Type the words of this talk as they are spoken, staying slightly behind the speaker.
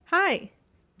Hi,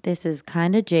 This is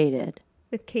Kinda Jaded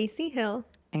with Casey Hill.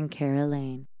 and Kara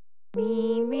Lane.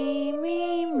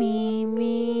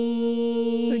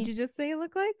 Me. Who'd you just say you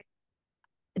look like?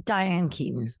 Diane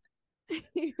Keaton.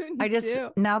 You I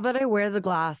do. now that I wear the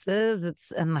glasses,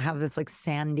 and I have this like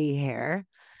sandy hair,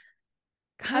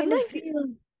 kind of feel.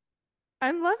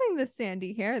 I'm loving the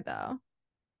sandy hair though.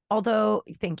 Although,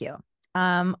 thank you.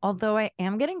 Although I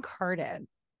am getting carded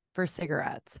for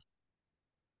cigarettes,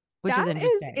 which is That is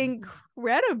interesting.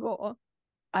 incredible.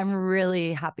 I'm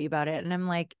really happy about it. And I'm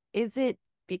like, is it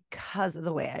because of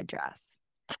the way I dress?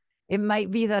 It might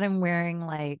be that I'm wearing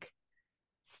like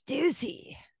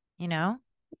Stussy, you know?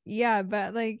 Yeah,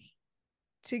 but like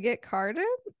to get carded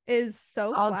is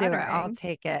so I'll do it. I'll flattering.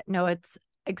 take it. No, it's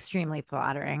extremely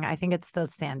flattering. I think it's the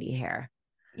sandy hair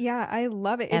Yeah, I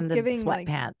love it. It's and the giving like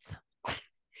sweatpants.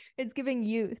 it's giving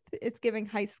youth. It's giving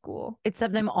high school.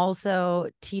 Except I'm also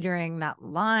teetering that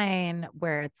line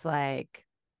where it's like,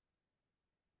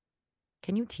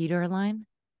 can you teeter a line?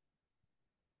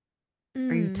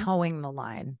 Are you Mm. towing the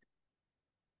line?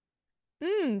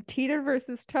 Teeter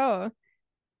versus toe.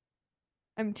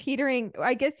 I'm teetering.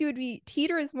 I guess you would be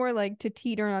teeter is more like to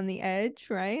teeter on the edge,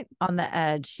 right? On the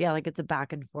edge. Yeah, like it's a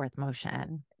back and forth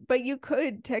motion. But you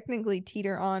could technically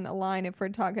teeter on a line if we're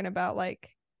talking about like,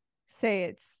 say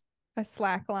it's a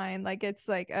slack line, like it's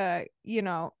like a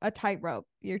tightrope.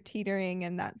 You're teetering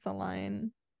and that's a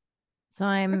line. So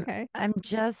I'm Okay. I'm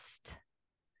just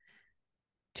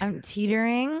I'm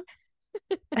teetering.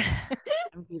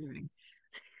 I'm teetering.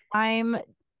 I'm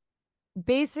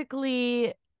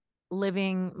basically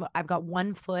I've got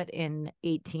one foot in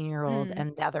 18-year-old Mm.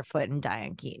 and the other foot in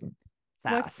Diane Keaton.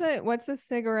 What's the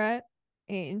cigarette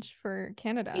age for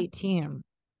Canada? 18.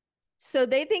 So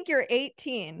they think you're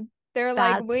 18. They're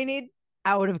like, we That's need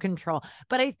out of control.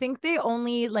 But I think they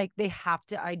have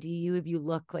to ID you if you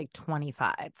look like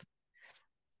 25.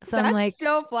 So that's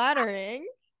still flattering.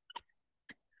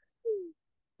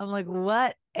 I'm like,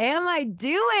 what am I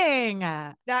doing?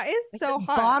 I That is so could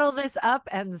hot. bottle this up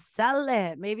and sell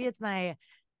it. Maybe it's my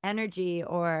energy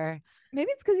or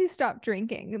Maybe it's because you stopped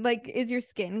drinking. Like, is your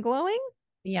skin glowing?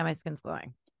 yeah, my skin's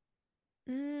glowing.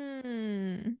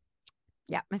 Mm.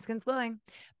 Yeah, my skin's glowing.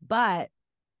 But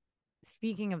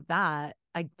speaking of that,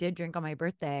 I did drink on my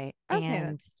birthday Okay,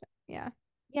 and that's yeah.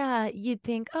 yeah, you'd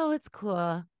think, oh, it's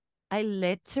cool. I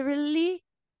literally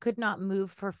could not move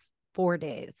for 4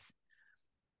 days.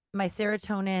 My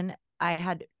serotonin, I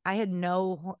had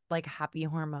no like happy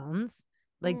hormones,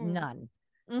 like Mm. none.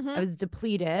 I Mm-hmm. was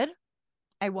depleted.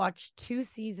 I watched 2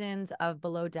 seasons of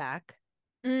Below Deck.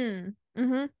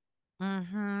 Mm-hmm.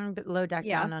 Below Deck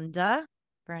Yeah. Down Under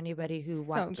for anybody who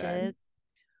So good.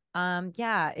 watches.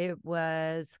 Yeah, it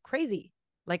was crazy.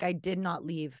 Like I did not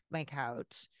leave my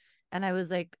couch. And I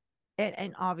was like,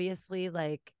 and obviously,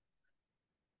 like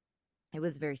it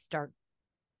was very stark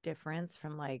difference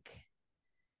from like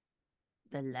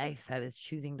the life I was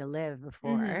choosing to live Mm-hmm.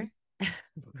 before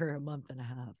for a month and a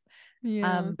half.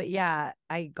 Yeah. But yeah,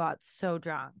 I got so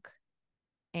drunk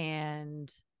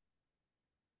and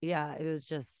yeah, it was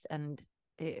just and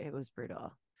it was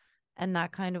brutal. And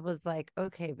that kind of was like,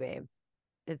 okay, babe,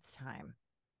 it's time.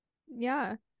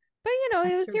 Yeah. But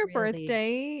Time it was to your really,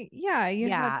 birthday. Yeah, you had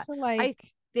yeah. to I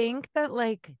like think that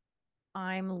like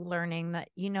I'm learning that,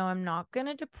 I'm not going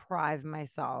to deprive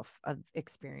myself of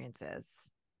experiences.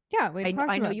 yeah, we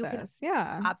talked I know about you can this.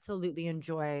 Yeah. absolutely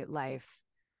enjoy life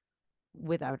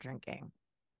without drinking,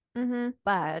 Mm-hmm.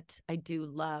 but I do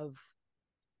love,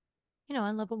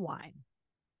 I love a wine.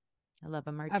 I love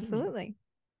a martini. Absolutely.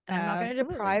 And I'm not going to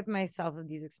Absolutely. deprive myself of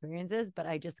these experiences, but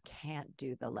I just can't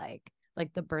do the like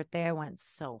the birthday I went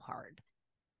so hard.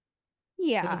 It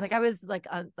was Yeah. like I was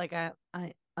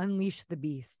I unleashed the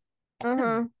beast.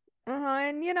 Uh-huh. Uh-huh.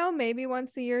 And maybe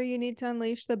once a year you need to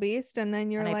unleash the beast and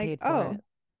then you're And I like, paid for oh, it.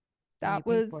 And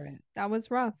you paid for it. that was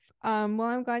rough. Well,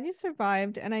 I'm glad you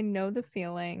survived and I know the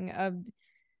feeling of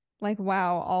like,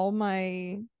 wow, all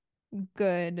my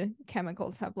good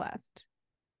chemicals have left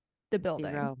the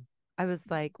building. Zero. I was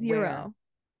like, where? Zero.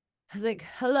 I was like,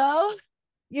 hello?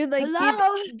 You'd like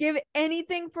Hello? give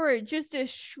anything for just a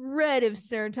shred of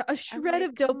serotonin, a I'm shred like,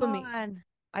 of come dopamine, on.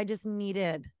 I just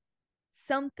needed.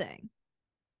 something.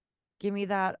 Give me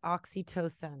that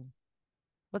oxytocin.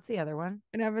 What's the other one?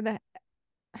 Whatever the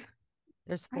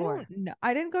There's I don't four. know.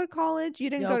 I didn't go to college. You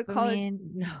didn't go to college. Dopamine.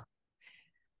 No,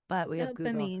 but we have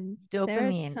Google. Dopamine,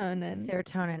 Dopamine, serotonin.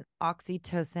 serotonin,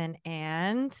 oxytocin,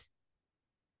 and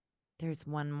there's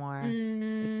one more.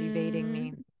 It's evading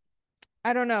me. Mm,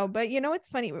 I don't know, but it's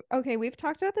funny. Okay, we've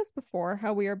talked about this before,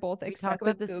 how we are both We talk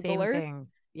about excessive the same Googlers.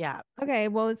 things. Yeah. Okay,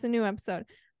 well, it's a new episode.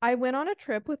 I went on a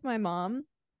trip with my mom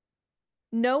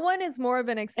No one is more of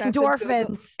an excessive Google.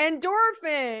 Endorphins.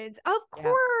 Endorphins, of Yeah.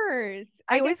 course.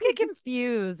 I guess always get just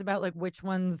confused about like which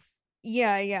one's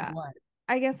yeah. what.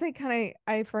 I guess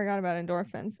I forgot about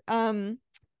endorphins.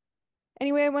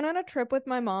 Anyway, I went on a trip with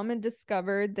my mom and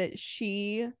discovered that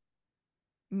she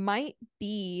might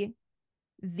be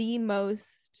the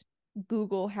most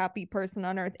Google happy person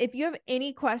on earth. If you have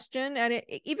any question, and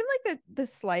even like the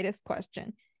slightest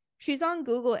question, she's on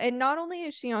Google. And not only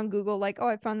is she on Google, like, oh,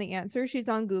 I found the answer, she's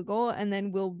on Google and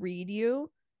then we'll read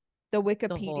you the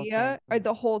The whole Wikipedia thing. or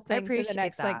the whole I thing for the appreciate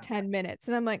next like that. 10 minutes.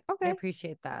 And I'm like, I okay.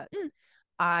 appreciate that. Mm.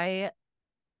 I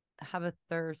have a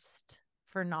thirst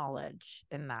for knowledge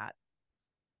in that,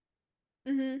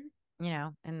 Mm-hmm.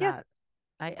 in Yeah. that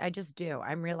I just do.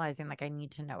 I'm realizing like I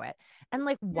need to know it. And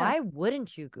like, Yeah. why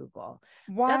wouldn't you Google?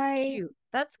 That's Why? cute.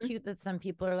 That's cute that some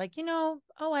people are like, oh,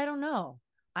 I don't know.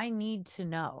 I need to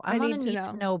know. I I'm on a need to need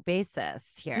to know. know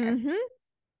basis here. Mm-hmm.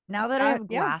 Now that I have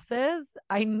Yeah. glasses,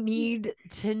 I need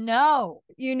to know.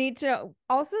 You need to know.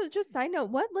 Also, just side note,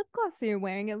 what lip gloss are you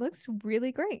wearing? It looks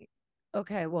really great.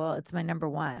 Okay, well, it's my number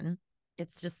one.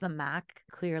 It's just the MAC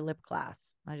clear lip gloss.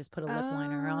 I just put a lip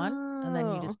liner on and then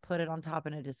you Oh, just put it on top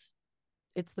and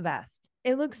it's the best.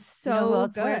 it looks You know who so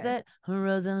else wears good. it?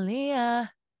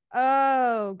 Rosalia.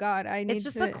 Oh God, I It's need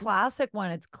just the to. classic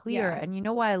one. It's clear. Yeah, And you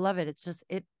know why I love it?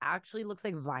 It actually looks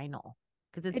like vinyl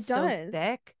because it's it so does.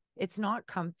 thick. It's not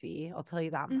comfy, I'll tell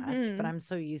you that much, but Mm-hmm. I'm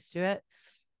so used to it.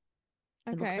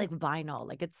 It looks Okay. like vinyl.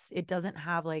 Like it doesn't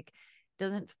have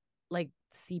doesn't like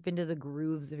seep into the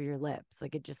grooves of your lips.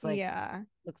 Like it just like Yeah.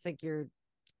 looks like you're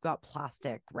got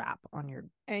plastic wrap on your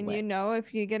And lips.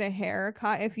 if you get a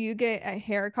haircut, if you get a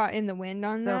haircut in the wind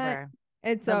on It's that, over.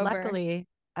 it's But over. luckily,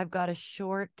 I've got a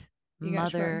short You got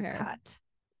short mother hair. cut.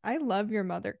 I love your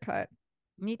mother cut.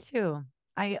 Me too.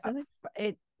 I It looks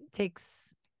it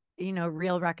takes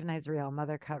real recognize real,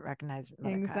 mother cut recognize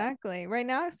mother cut. exactly. Right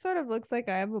now, it sort of looks like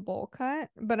I have a bowl cut,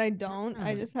 but I don't.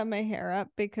 I Mm. just have my hair up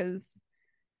because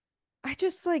I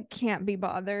just like can't be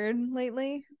bothered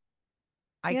lately.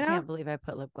 I You know? can't believe I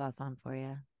put lip gloss on for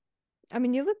you. I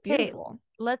mean, you look Hey, beautiful.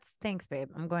 thanks, babe.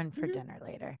 I'm going for Mhm. dinner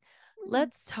later. Mm.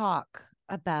 Let's talk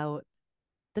about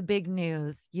the big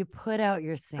news. You put out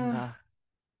your single.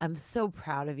 I'm so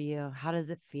proud of you. How does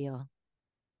it feel?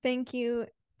 Thank you.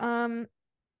 Um,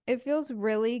 it feels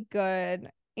really good,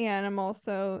 and I'm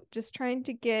also just trying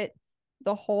to get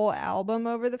the whole album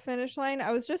over the finish line.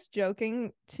 I was just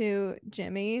joking to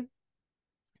Jimmy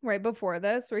right before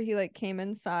this, where he like came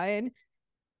inside,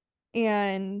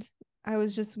 and I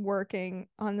was just working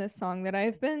on this song that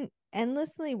I've been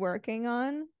endlessly working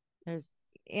on, There's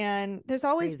and there's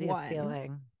always craziest one.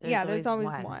 feeling. There's Yeah, there's always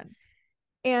always one. one.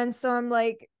 And so I'm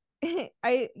like,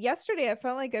 I yesterday I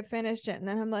felt like I finished it, and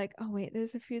then I'm like, oh wait,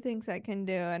 there's a few things I can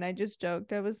do. And I just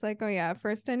joked. I was like, oh yeah,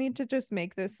 first I need to just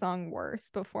make this song worse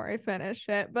before I finish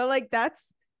it. But like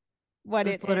that's what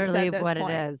it That's is literally at this what it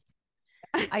point. is.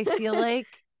 I feel like,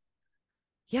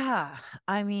 yeah,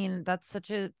 I mean, that's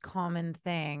such a common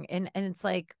thing. And it's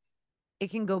like it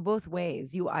can go both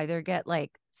ways. You either get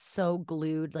like so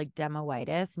glued like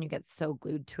demoitis and you get so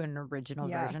glued to an original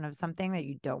Yeah. version of something that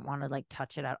you don't want to like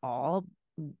touch it at all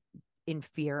in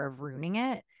fear of ruining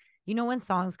it. When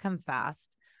songs come fast,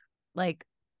 like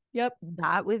Yep.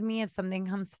 that with me, if something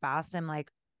comes fast,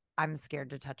 I'm scared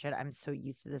to touch it. I'm so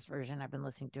used to this version. I've been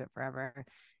listening to it forever.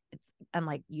 And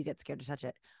like you get scared to touch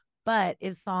it. But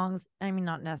if songs, I mean,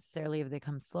 not necessarily if they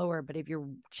come slower, but if you're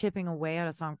chipping away at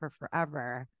a song for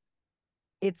forever,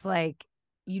 it's like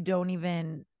you don't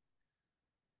even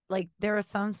like there are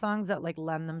some songs that like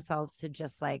lend themselves to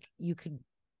just like you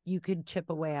could chip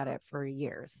away at it for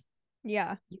years.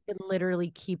 Yeah. You could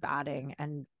literally keep adding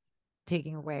and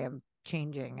taking away and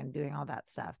changing and doing all that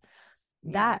stuff.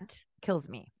 Yeah. That kills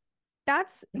me.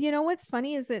 That's what's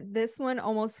funny is that this one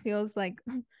almost feels like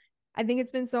I think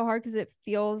it's been so hard because it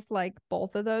feels like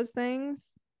both of those things.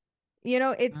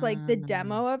 It's like the Mm,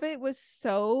 demo of it was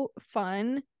so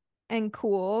fun and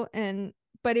cool,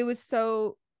 but it was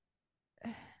so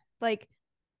like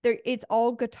it's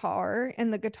all guitar,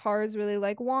 and the guitar is really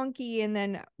like wonky, and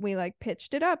then we like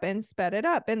pitched it up and sped it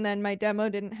up, and then my demo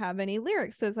didn't have any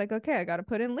lyrics, so it's like, okay, I got to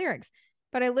put in lyrics.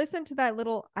 But I listened to that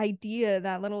little idea,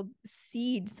 that little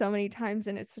seed, so many times,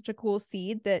 and it's such a cool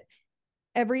seed that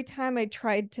every time I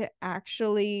tried to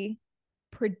actually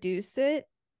produce it,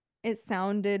 it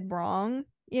sounded wrong.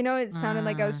 It sounded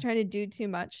like I was mm, trying to do too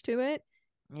much to it.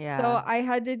 So yeah.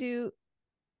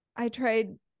 I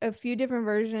tried a few different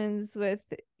versions with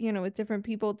different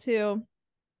people too.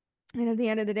 And at the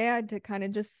end of the day, I had to kind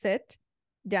of just sit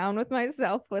down with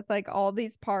myself with like all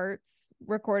these parts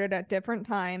recorded at different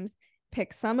times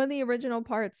pick some of the original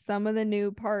parts, some of the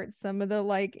new parts, some of the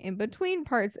like in between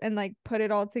parts, and like put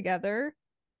it all together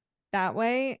that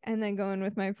way, and then go in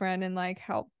with my friend and like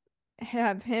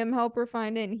have him help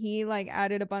refine it. And he like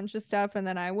added a bunch of stuff, and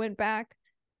then I went back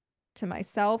to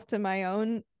myself, to my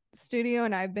own studio,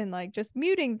 and I've been like just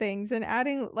muting things and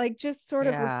adding, like just sort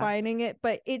of refining it.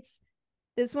 But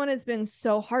this one has been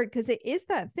so hard because it is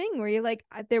that thing where you're like,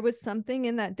 there was something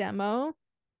in that demo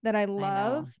that I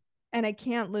love and I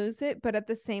can't lose it, but at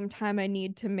the same time I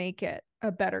need to make it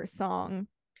a better song.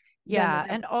 Yeah,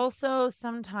 and also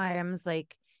sometimes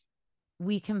like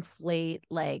we conflate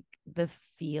like the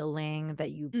feeling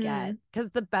that you get,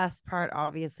 because the best part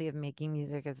obviously of making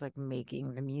music is like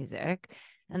making the music,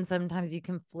 and sometimes you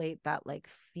conflate that like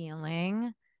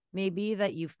feeling maybe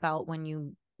that you felt when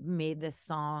you made this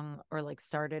song or like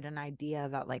started an idea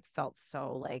that like felt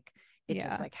so like it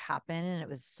just like happened and it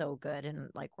was so good and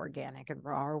like organic and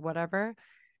raw or whatever,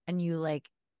 and you like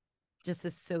just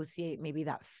associate maybe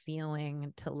that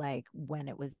feeling to like when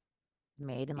it was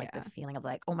made and like the feeling of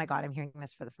like, oh my God, I'm hearing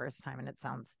this for the first time and it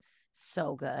sounds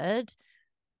so good.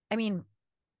 I mean,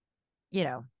 you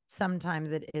know,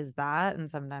 sometimes it is that,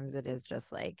 and sometimes it is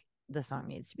just like the song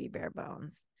needs to be bare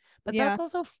bones. But that's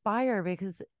also fire,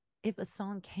 because if a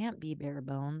song can't be bare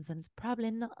bones, then it's probably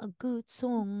not a good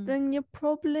song. Then you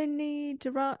probably need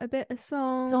to write a bit of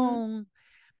song.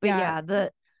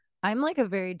 But I'm like a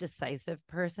very decisive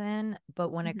person,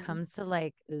 but when it comes to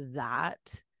like that,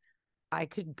 I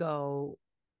could go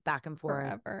back and forth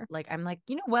forever. Like, I'm like,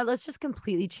 you know what? Let's just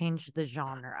completely change the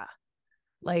genre.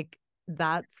 Like,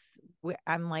 that's where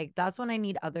I'm like, that's when I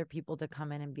need other people to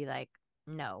come in and be like,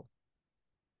 no.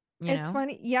 It's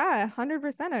funny. Yeah,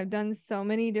 100%. I've done so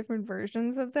many different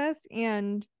versions of this,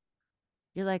 and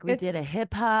you're like, we did a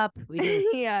hip hop, we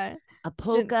did a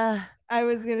polka. I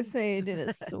was gonna say, did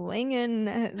a swinging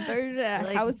version,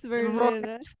 a house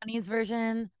version, 20s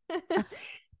version.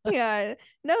 Yeah,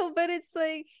 no, but it's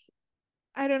like,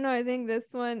 I don't know. I think this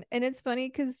one, and it's funny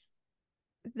because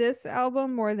this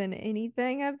album, more than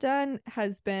anything I've done,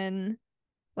 has been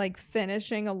like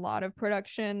finishing a lot of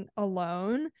production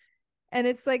alone. And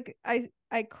it's like I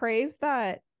crave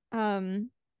that,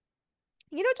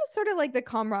 just sort of like the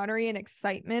camaraderie and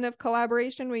excitement of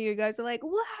collaboration where you guys are like,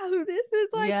 wow, this is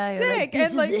like sick. Like, this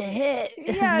and like, is a hit.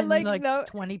 Yeah, and like no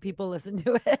 20 people listen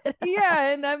to it.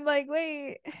 Yeah, and I'm like,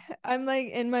 wait, I'm like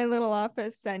in my little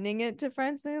office sending it to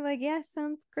friends, and they're like, yeah,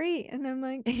 sounds great. And I'm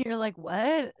like, you're like,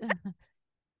 what?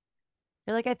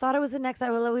 You're like, I thought it was the next I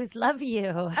Will Always Love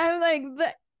You. I'm like,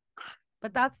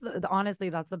 but that's honestly,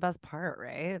 that's the best part,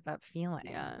 right? That feeling.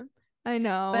 Yeah, I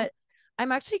know. But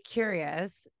I'm actually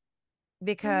curious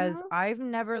because I've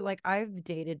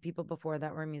dated people before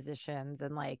that were musicians,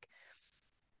 and like,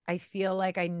 I feel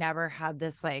like I never had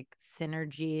this like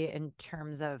synergy in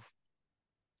terms of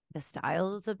the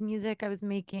styles of music I was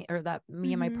making, or that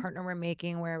me and my partner were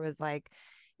making, where it was like,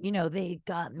 they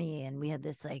got me and we had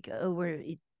this like, oh, we're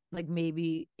like,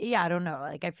 maybe, I don't know.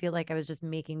 Like, I feel like I was just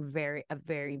making a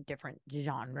very different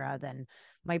genre than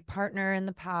my partner in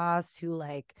the past, who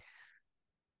like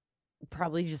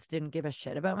probably just didn't give a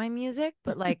shit about my music.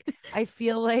 But like, I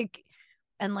feel like,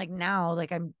 and like now,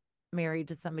 like, I'm married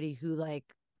to somebody who like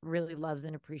really loves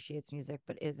and appreciates music,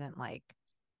 but isn't like,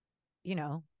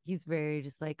 he's very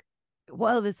just like,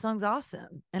 well, this song's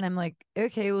awesome. And I'm like,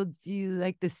 okay, well, do you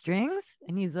like the strings?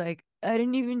 And he's like, I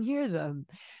didn't even hear them.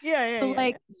 So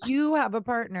like, you have a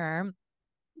partner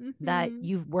that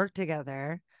you've worked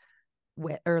together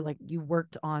with, or like you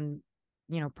worked on,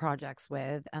 projects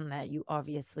with, and that you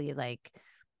obviously like,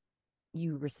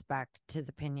 you respect his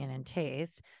opinion and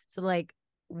taste. So like,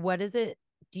 what is it?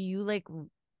 Do you like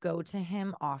go to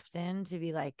him often to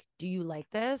be like, do you like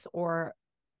this? Or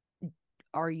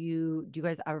do you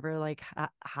guys ever like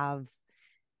have,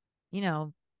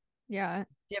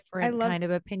 different kind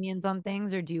of opinions on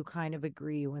things, or do you kind of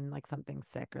agree when like something's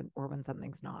sick, or when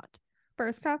something's not?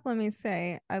 First off, let me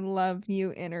say I love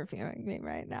you interviewing me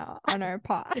right now on our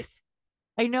pod.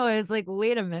 I know. I was like,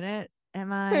 wait a minute.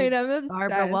 Am I I'm obsessed.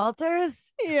 Barbara Walters?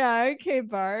 Yeah, okay,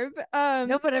 Barb.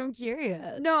 No, but I'm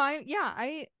curious. No,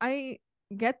 I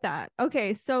get that.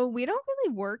 Okay, so we don't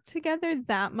really work together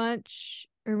that much,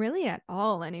 or really at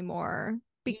all anymore,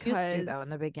 because you used to, though, in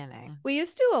the beginning. We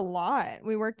used to a lot.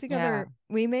 We worked together.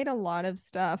 Yeah. We made a lot of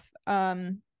stuff.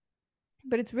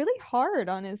 But it's really hard,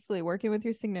 honestly, working with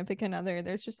your significant other.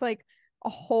 There's just like a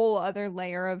whole other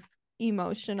layer of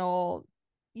emotional,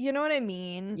 you know what I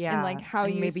mean? Yeah. And like how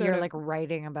and maybe you're like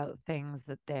writing about things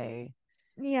that they.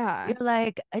 Yeah. You're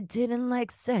like, I didn't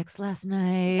like sex last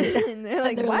night. And they're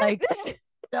like, and what? Like,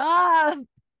 stop.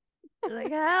 Like,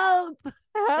 help.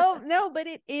 Help. No, but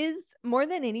it is more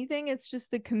than anything, it's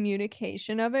just the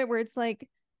communication of it where it's like,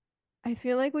 I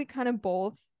feel like we kind of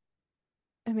both,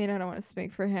 I mean, I don't want to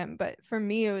speak for him, but for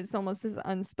me, it was almost this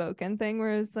unspoken thing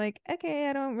where it's like, okay,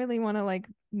 I don't really want to like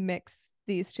mix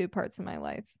these two parts of my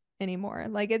life anymore.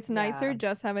 Like, it's nicer Yeah.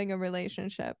 just having a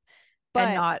relationship. And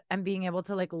But not and being able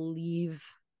to like leave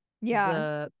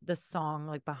yeah, the song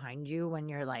like behind you when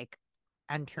you're like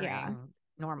yeah, entering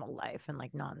normal life and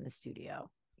like not in the studio.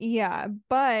 yeah.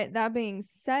 But that being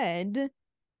said,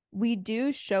 we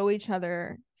do show each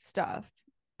other stuff.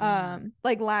 Mm-hmm.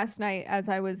 Like last night as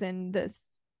I was in this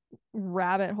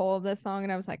rabbit hole of this song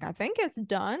and I was like, I think it's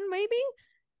done, maybe.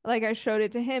 Like I showed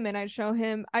it to him and I show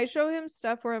him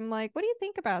stuff where I'm like, what do you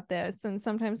think about this? And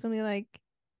sometimes when we like,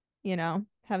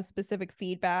 have specific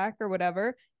feedback or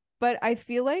whatever. But I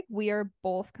feel like we are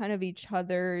both kind of each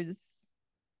other's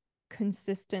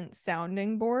consistent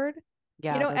sounding board,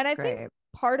 Yeah, and that's I think great.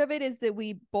 part of it is that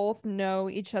we both know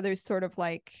each other's sort of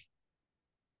like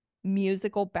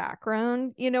musical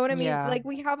background. You know what I mean? Yeah. Like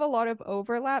we have a lot of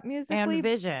overlap And musically.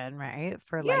 vision, right?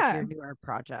 For like Yeah. your newer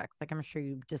projects. Like I'm sure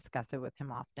you discuss it with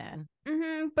him often.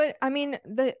 But I mean,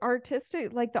 the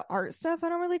artistic, like the art stuff, I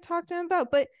don't really talk to him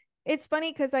about. But it's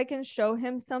funny because I can show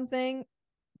him something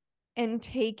and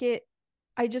take it.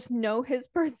 I just know his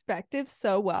perspective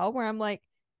so well, where I'm like,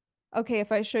 okay,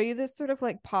 if I show you this sort of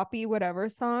like poppy whatever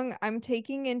song, I'm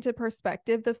taking into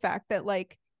perspective the fact that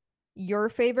like your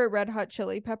favorite Red Hot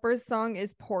Chili Peppers song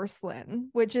is Porcelain,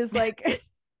 which is like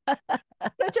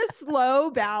such a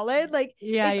slow ballad. Like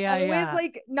Yeah, it's yeah, always yeah.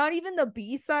 like not even the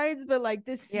B sides, but like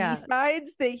the C Yeah.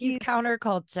 sides that He's he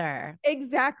counterculture.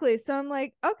 exactly. So I'm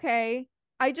like, okay,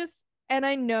 and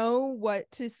I know what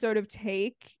to sort of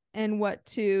take and what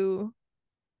to,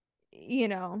 you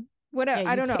know, Yeah, whatever.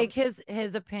 I you don't know. take his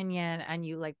opinion and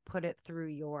you like put it through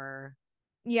your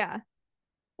Yeah.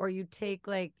 or you take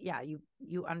like yeah,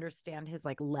 you understand his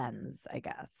like lens, I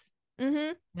guess.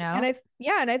 Mm-hmm. And No?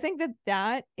 yeah, and I think that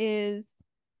that is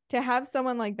to have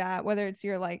someone like that, whether it's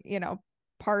your like,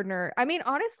 partner. I mean,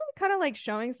 honestly, kind of like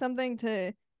showing something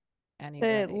to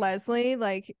Anybody. Leslie,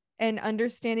 like, and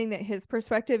understanding that his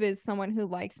perspective is someone who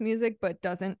likes music but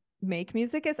doesn't make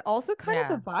music is also kind of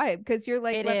Yeah, a vibe because you're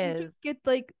like, it let me is. just get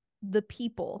like the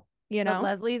people, you But know?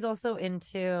 Leslie's also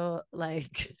into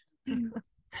like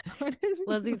What is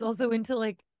Leslie's also into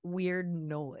like weird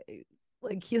noise.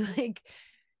 Like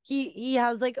he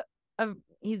has like a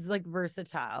he's like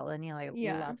versatile and he like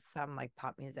Yeah. loves some like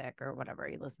pop music or whatever.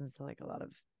 He listens to like a lot of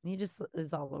he just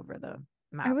is all over the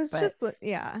I map. was But just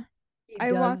yeah. he I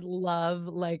does walked love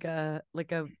like a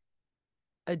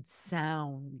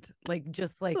sound, like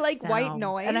just like like white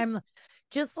sounds. And I'm noise.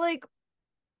 just like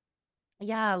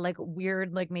yeah, like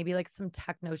weird, like maybe like some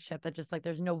techno shit that just like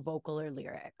there's no vocal or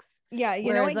lyrics. Yeah,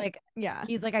 Whereas what? like Yeah.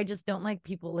 he's like, I just don't like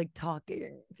people like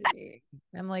talking to me.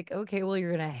 I'm like, okay, well, you're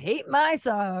gonna hate my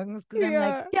songs because I'm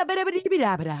like, Yeah.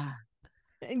 yeah, da.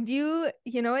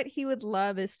 You know what he would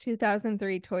love is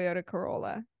 2003 Toyota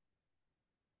Corolla.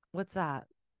 What's that?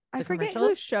 I The forget who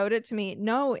commercials? showed it to me.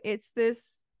 No, it's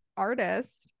this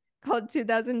artist called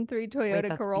 2003 Wait, Toyota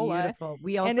that's Corolla. beautiful.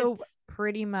 We And also it's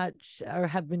pretty much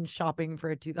have been shopping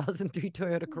for a 2003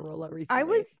 Toyota Corolla I recently.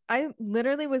 was I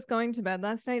literally was going to bed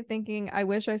last night thinking I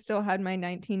wish I still had my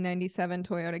 1997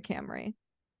 Toyota Camry.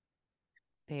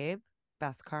 Babe,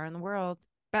 best car in the world.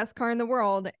 Best car in the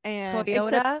world. And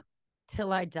except Toyota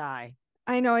till I die.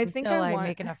 I know I think Until I I want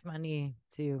make enough money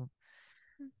to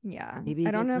yeah. maybe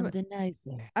get something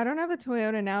nicer. I don't have a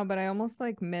Toyota now, but I almost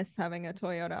like miss having a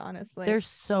Toyota, honestly. They're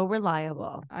so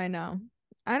reliable. I know.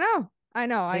 I know. I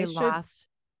know. I They should last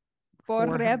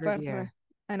 400 forever. years.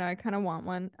 I know. I kind of want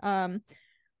one.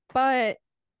 But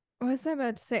what was I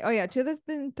about to say? Oh yeah,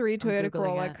 2003 I'm Toyota Googling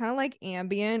Corolla, it. kind of like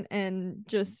ambient and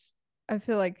just I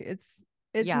feel like it's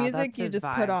Yeah, music that's you his just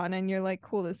put vibe. on and you're like,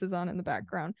 cool, this is on in the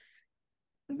background.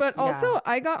 But also, Yeah.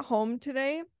 I got home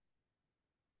today.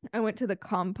 I went to the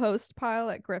compost pile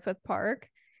at Griffith Park.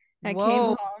 I came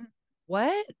Whoa. home.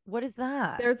 What? What is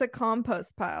that? There's a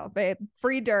compost pile, babe.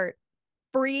 Free dirt.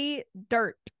 Free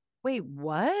dirt. Wait,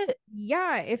 what?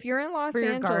 Yeah, if you're in For Los your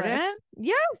Angeles, garden?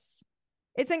 yes.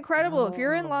 It's incredible. If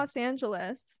you're in Whoa. Los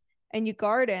Angeles and you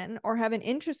garden or have an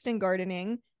interest in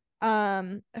gardening,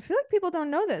 I feel like people don't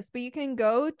know this, but you can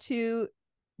go to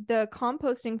the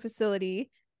composting facility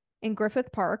in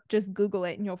Griffith Park. Just Google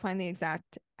it and you'll find the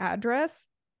exact address.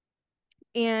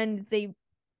 And they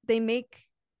make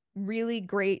really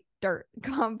great dirt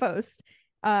compost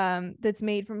that's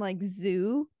made from like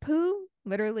zoo poo,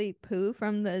 literally poo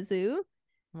from the zoo.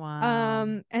 Wow.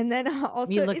 And then Me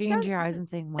also it's looking not into your eyes and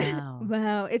saying, wow.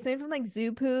 wow, it's made from like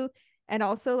zoo poo and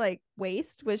also like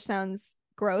waste, which sounds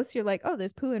gross. You're like, oh,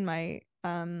 there's poo in my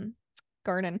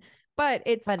garden. But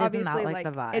it's But isn't that obviously like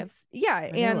the like vibe? it's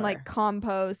and like Manure.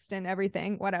 compost and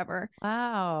everything, whatever. But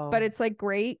Wow. it's like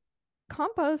great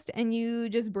compost, and you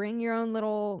just bring your own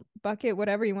little bucket,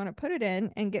 whatever you want to put it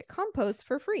in, and get compost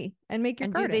for free and make your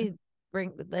And do garden. they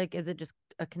bring like, is it just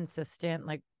a consistent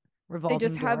like They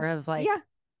just revolving door have, of like yeah, it's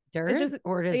dirt, just,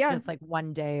 or it is yeah, just like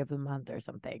one day of the month or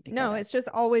something to get no, it? it's just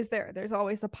always there. There's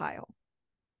always a pile.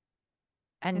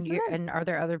 And Isn't you that? and are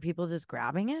there other people just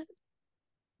grabbing it?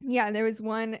 Yeah, there was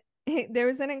one, there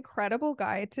was an incredible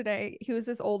guy today. He was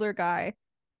this older guy,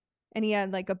 and he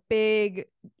had like a big,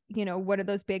 what are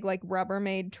those big like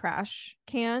Rubbermaid trash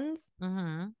cans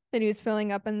Mm-hmm. that he was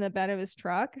filling up in the bed of his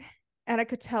truck. And I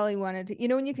could tell he wanted to,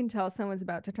 when you can tell someone's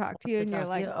about to talk to Wants you to and you're talk to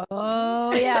like, you.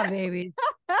 Oh yeah, baby.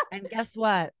 And guess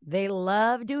what? They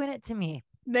love doing it to me.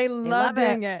 they They love love it.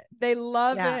 doing it. They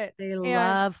love Yeah, it. they And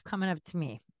love coming up to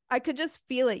me. I could just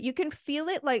feel it. You can feel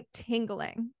it like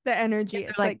tingling, the Yeah, energy. they're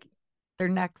It's like like, their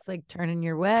necks like turning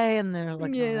your way, and they're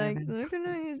looking yeah, like, around. look at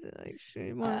me, like, sure,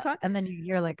 you want to talk? And then you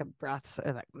hear like a breath, so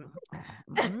like,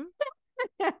 mhm.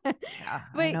 Yeah, I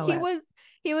But know it.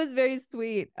 he was very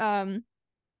sweet.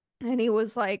 And he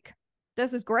was like,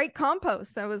 this is great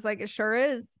compost. I was like, it sure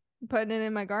is, putting it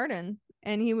in my garden.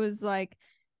 And he was like,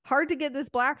 hard to get this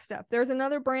black stuff. There's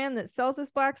another brand that sells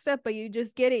this black stuff, but you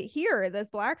just get it here,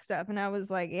 this black stuff. And I was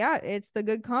like, yeah, it's the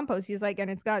good compost. He's like, and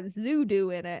it's got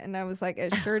Zoodoo in it. And I was like,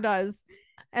 it sure does.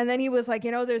 And then he was like,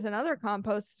 there's another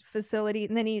compost facility.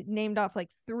 And then he named off like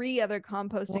 3 other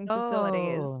composting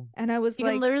facilities. Whoa. And I was You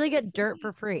can like, literally get dirt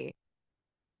for free.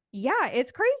 yeah,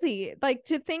 it's crazy. Like,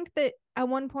 to think that at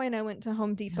one point I went to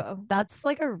Home Depot. That's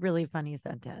like a really funny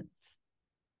sentence.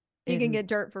 You can get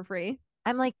dirt for free.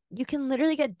 I'm like, you can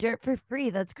literally get dirt for free.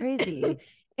 That's crazy.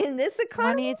 In this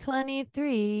economy,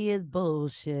 2023 is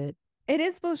bullshit. it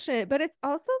is bullshit, but it's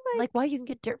also Like, why you can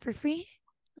get dirt for free?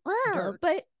 well, Dirt.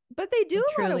 but they do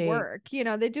a lot of Truly. work.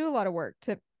 They do a lot of work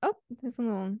to. Oh, there's a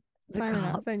little The siren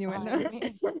cops outside your following window.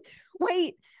 me.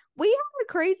 Wait, we had a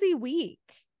crazy week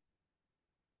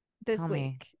this Tell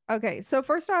me. week. Okay, so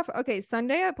first off,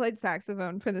 Sunday I played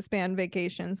saxophone for this band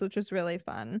Vacations, which was really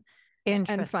fun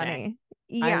Interesting. and funny.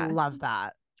 I Yeah. love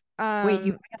that. Wait,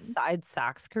 you Um, have a side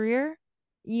sax career?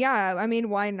 yeah, I mean,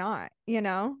 why not?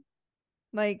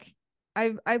 Like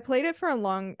I played it for a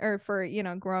long or for,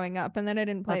 growing up, and then I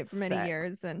didn't play it That's for many sick.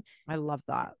 years. And I love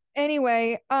that.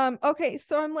 anyway, okay,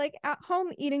 so I'm like at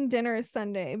home eating dinner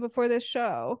Sunday before this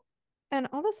show, and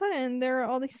all of a sudden there are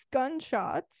all these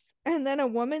gunshots and then a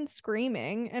woman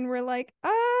screaming, and we're like,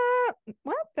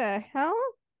 what the hell?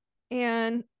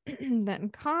 And then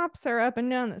cops are up and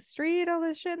down the street, all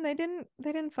this shit, and they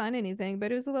didn't find anything,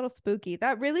 but it was a little spooky.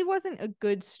 That really wasn't a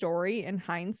good story in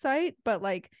hindsight, but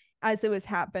like as it was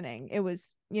happening, it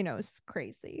was, it's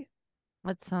crazy.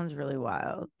 That sounds really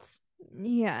wild.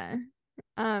 Yeah.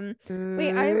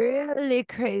 Wait, Really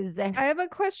crazy. I have a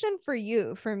question for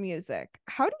you for music.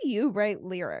 How do you write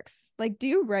lyrics? Like, do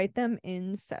you write them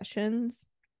in sessions?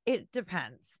 It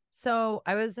depends. So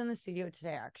I was in the studio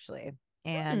today actually,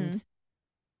 and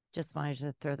just wanted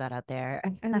to throw that out there.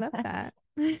 I love that.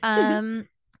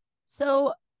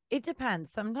 So it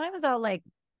depends. Sometimes I'll like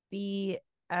be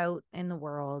out in the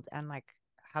world and like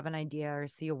have an idea or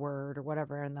see a word or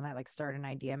whatever, and then I like start an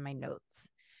idea in my notes,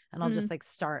 and I'll just like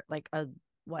start like a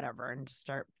whatever and just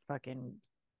start fucking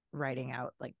writing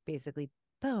out like basically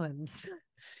poems.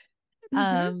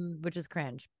 Which is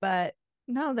cringe, but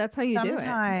No, that's how you do it.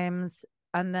 sometimes,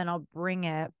 and then I'll bring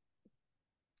it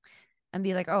and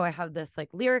be like, oh, I have this like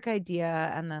lyric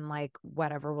idea, and then like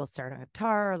whatever, we'll start on a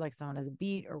guitar or like someone has a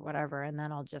beat or whatever, and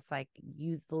then I'll just like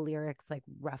use the lyrics like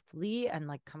roughly and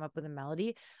like come up with a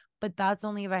melody. But that's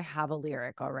only if I have a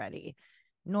lyric already.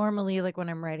 Normally, like when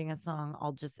I'm writing a song,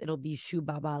 it'll be shoo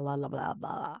ba ba la la blah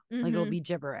blah. Like it'll be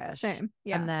gibberish. Same.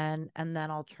 Yeah. And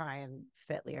then I'll try and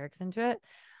fit lyrics into it.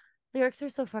 Lyrics are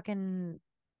so fucking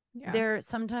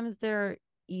sometimes they're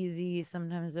easy,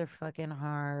 sometimes they're fucking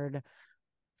hard.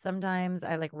 Sometimes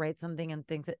I like write something and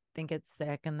think it's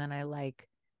sick, and then I like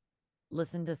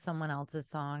listen to someone else's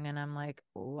song and I'm like,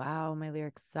 wow, my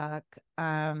lyrics suck.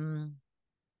 Or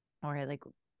I like,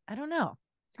 I don't know.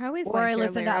 I always Or like I your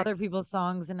listen to other lyrics. people's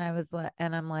songs and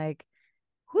I'm like,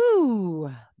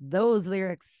 whoo, those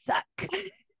lyrics suck.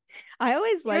 I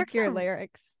always like your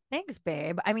lyrics. Thanks,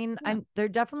 babe. I mean, they're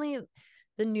definitely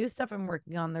the new stuff I'm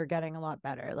working on, they're getting a lot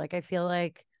better. Like I feel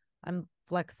like I'm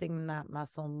flexing that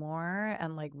muscle more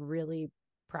and like really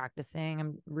practicing.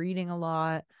 I'm reading a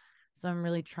lot. So I'm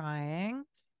really trying.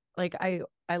 Like I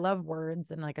love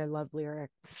words and like I love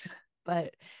lyrics,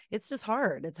 but it's just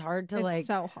hard. It's hard to It's like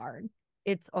so hard.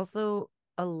 it's also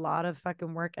a lot of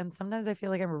fucking work. And sometimes I feel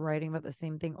like I'm writing about the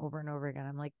same thing over and over again.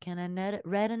 I'm like, can I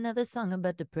write another song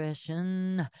about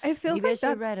depression? It feels Maybe I like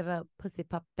should write that's about pussy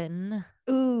popping.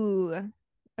 ooh,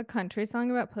 a country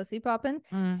song about pussy popping.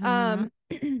 Mm-hmm. Um,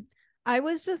 I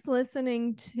was just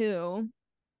listening to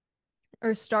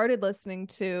or started listening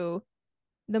to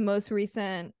the most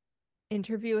recent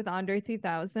interview with Andre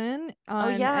 3000 Oh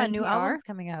on yeah, new NPR. album's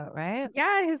coming out, right?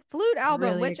 Yeah, his flute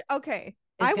album, which, Really, okay,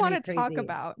 it's I gonna want be to talk crazy.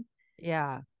 about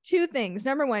Yeah. two things.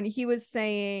 Number one, he was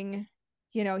saying,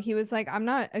 he was like, I'm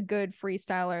not a good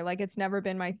freestyler. Like, it's never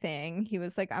been my thing. He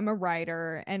was like, I'm a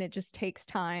writer and it just takes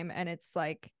time. And it's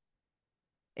like,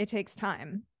 it takes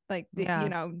time. Like,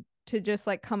 Yeah. to just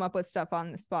like come up with stuff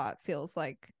on the spot feels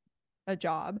like a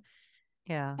job.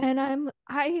 Yeah. And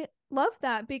I love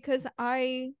that because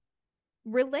I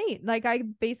relate. Like, I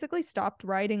basically stopped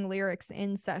writing lyrics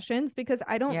in sessions because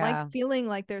I don't like Yeah. feeling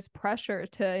like there's pressure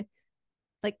to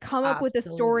like come up with a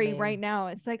story Absolutely. right now.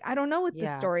 It's like I don't know what the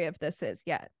Yeah. story of this is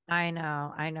yet. I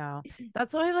know. I know.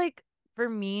 That's why, like, for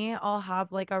me, I'll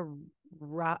have like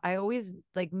I always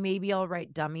like maybe I'll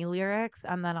write dummy lyrics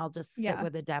and then I'll just sit Yeah.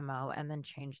 with a demo and then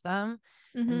change them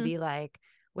and Mm-hmm. be like,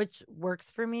 which works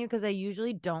for me because I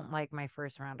usually don't like my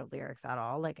first round of lyrics at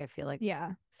all. Like, I feel like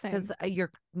Yeah. Same. because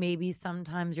you're maybe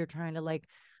sometimes you're trying to like,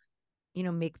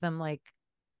 make them like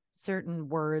certain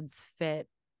words fit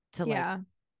to like Yeah.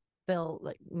 fill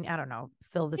like I don't know,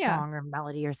 fill the Yeah. song or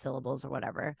melody or syllables or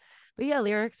whatever. But yeah,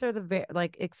 lyrics are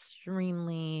like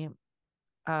extremely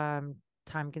um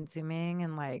time consuming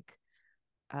and like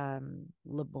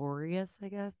laborious, I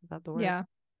guess. Is that the word? Yeah.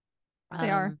 They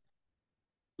are. Um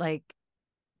like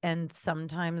and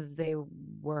sometimes they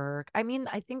work. I mean,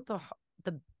 I think the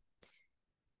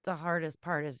the hardest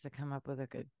part is to come up with a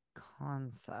good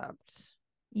concept,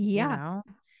 you Yeah. know,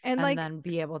 And and like, then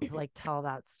be able to like tell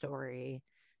that story.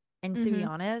 And to be mm-hmm.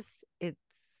 honest,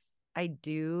 I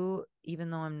do,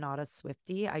 even though I'm not a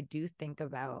Swiftie, I do think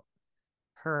about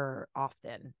her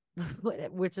often,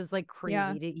 which is like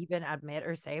Yeah. crazy to even admit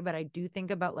or say, but I do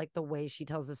think about like the way she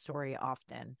tells a story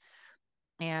often.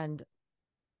 And,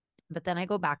 but then I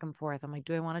go back and forth. I'm like,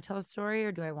 do I want to tell a story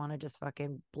or do I want to just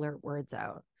fucking blurt words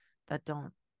out that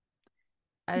don't,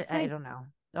 It's I like don't know.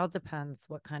 It all depends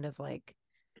what kind of like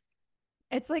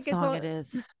it's song all it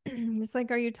is. it's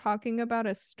like, are you talking about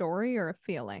a story or a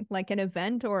feeling? Like an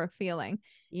event or a feeling?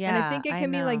 And I Yeah, think it I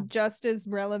can be like know. just as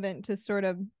relevant to sort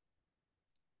of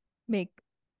make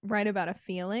write about a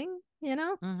feeling.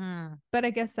 Mm-hmm. But I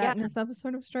guess Yeah, that in itself is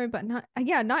sort of a story, but not,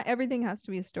 yeah, not everything has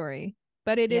to be a story.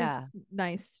 But it yeah. is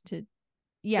nice to,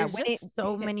 yeah, There's when it just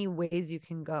so hit. many ways you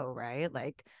can go, right?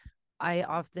 Like I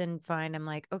often find I'm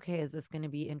like, okay, is this going to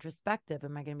be introspective?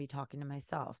 Am I going to be talking to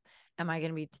myself? Am I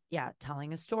going to be,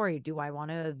 telling a story? Do I want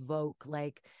to evoke,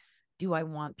 like, do I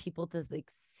want people to like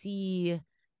see,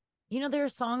 there are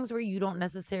songs where you don't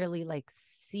necessarily like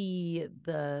see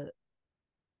the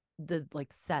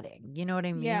like setting, you know what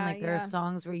I mean? Yeah, Like there are yeah.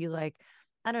 songs where you like,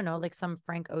 I don't know, like some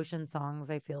Frank Ocean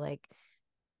songs, I feel like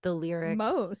the lyrics,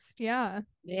 Most, yeah.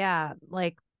 yeah,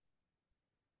 like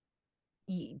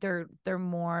they're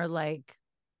more like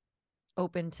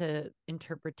open to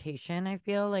interpretation. I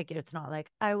feel like it's not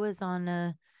like I was in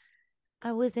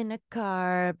a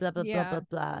car, blah blah blah blah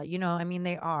Yeah. blah. I mean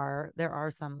there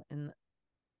are some in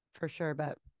for sure,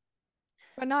 but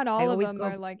But not I all of always them go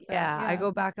are like that. yeah, I Yeah.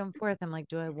 go back and forth. I'm like,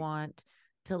 do I want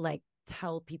to like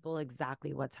tell people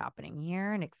exactly what's happening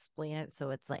here and explain it so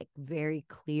it's like very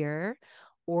clear,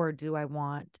 or do I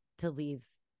want to leave,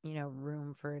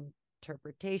 room for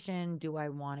interpretation? Do I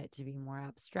want it to be more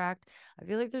abstract? I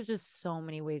feel like there's just so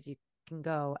many ways you can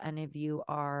go. And if you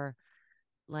are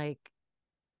like,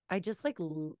 I just like,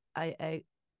 I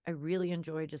really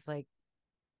enjoy just like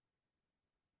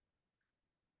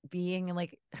being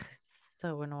like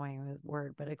so annoying this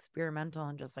word, but experimental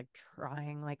and just like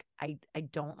trying. Like I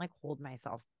don't like hold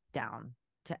myself down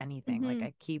to anything. Like Hmm.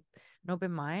 I keep an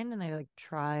open mind and I like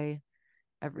try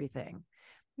everything.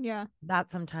 Yeah.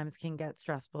 That sometimes can get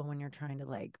stressful when you're trying to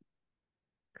like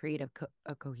create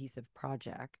a cohesive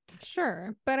project.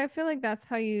 Sure. But I feel like that's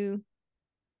how you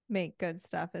make good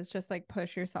stuff, is just like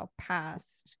push yourself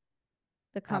past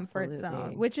the comfort zone,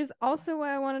 Absolutely. which is also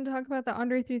why I wanted to talk about the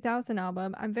Andre 3000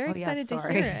 album. I'm very Oh yeah, excited to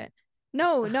hear sorry. it.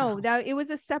 No, no, Wow. that it was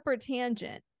a separate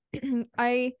tangent.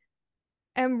 I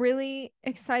am really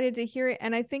excited to hear it.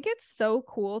 And I think it's so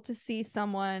cool to see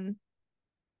someone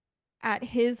at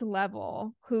his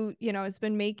level who, has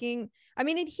been making, I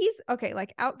mean, and he's okay,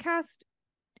 like Outcast,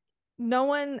 no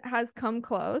one has come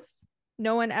close.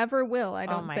 No one ever will, I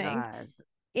Oh don't my think. god.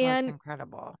 Most And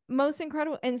incredible. most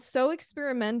incredible and so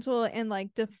experimental and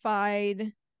like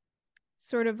defied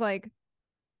sort of like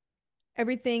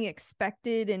everything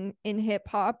expected in hip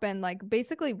hop, and like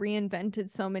basically reinvented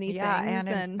so many Yeah, things. and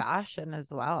in And fashion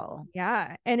as well.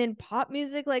 yeah, and in pop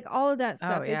music, like all of that Oh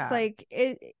stuff, it's yeah. like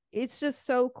it's just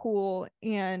so cool.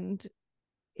 And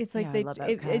it's like Yeah, I love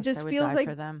it Outkast. I just would feels die like,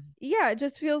 for them. yeah, it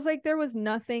just feels like there was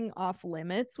nothing off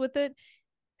limits with it.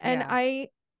 And Yeah. I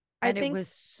And it think was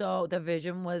so, the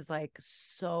vision was like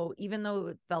so, even though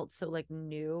it felt so like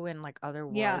new and like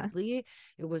yeah. otherworldly,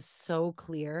 it was so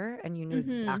clear and you knew Hmm.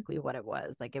 exactly what it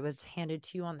was. Like it was handed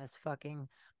to you on this fucking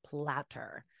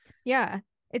platter. Yeah,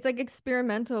 it's like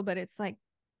experimental, but it's like,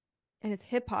 and it's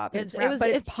hip hop and It's it's it rap, was but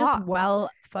it's it's just pop.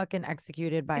 well fucking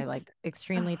executed by It's like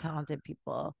extremely talented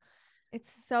people.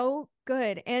 it's so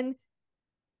good. And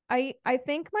I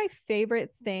think my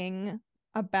favorite thing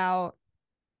about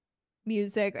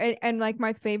music, and like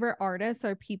my favorite artists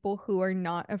are people who are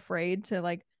not afraid to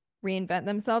like reinvent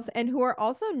themselves, and who are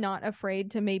also not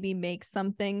afraid to maybe make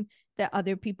something that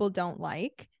other people don't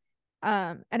like.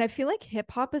 And I feel like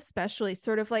hip hop, especially,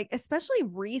 sort of like, especially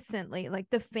recently, like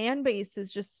the fan base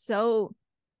is just so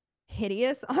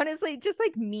hideous, honestly, just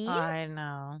like mean I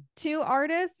know. to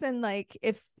artists. And like,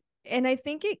 if, and I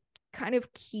think it kind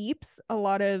of keeps a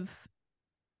lot of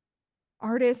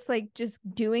artists like just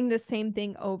doing the same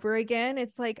thing over again.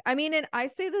 It's like, I mean, and I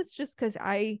say this just because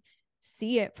I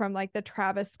see it from like the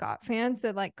Travis Scott fans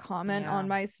that like comment Yeah. on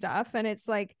my stuff, and it's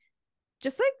like,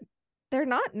 just like, they're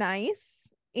not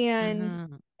nice. And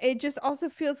Mm-hmm. it just also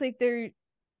feels like they're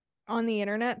on the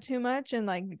internet too much, and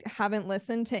like haven't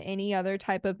listened to any other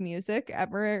type of music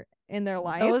ever in their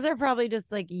life. Those are probably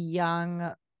just like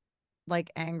young,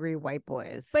 like angry white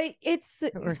boys But it's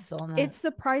who are still in that. it's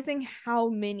surprising how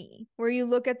many, where you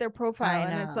look at their profile I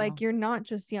and it's like, know. you're not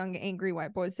just young angry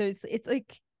white boys. So it's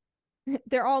like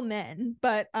they're all men,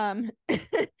 but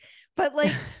but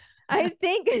like, I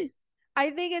think I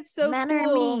think it's so Men are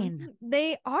cool. mean.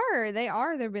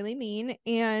 They're really mean.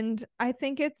 And I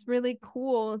think it's really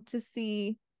cool to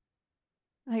see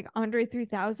like Andre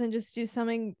 3000 just do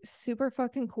something super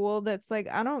fucking cool. That's like,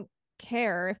 I don't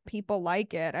care if people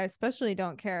like it. I especially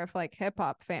don't care if like hip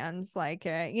hop fans like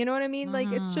it. You know what I mean?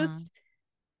 Like, it's Mm-hmm. just,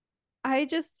 I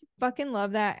just fucking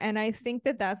love that. And I think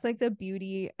that that's like the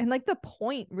beauty and like the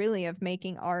point really of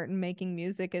making art and making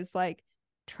music, is like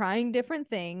trying different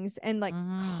things, and like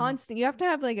Mm-hmm. constant, you have to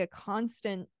have like a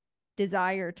constant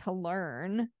desire to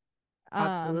learn. Um,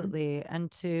 Absolutely. And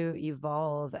to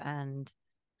evolve. And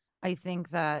I think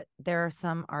that there are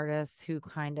some artists who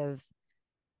kind of,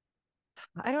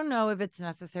 I don't know if it's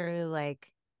necessarily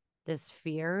like this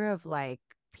fear of like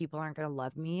people aren't going to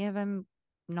love me if I'm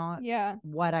not yeah.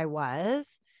 what I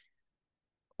was,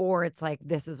 or it's like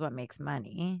this is what makes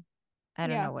money. I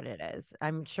don't Yeah. know what it is.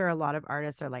 I'm sure a lot of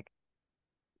artists are like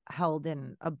held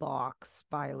in a box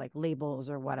by like labels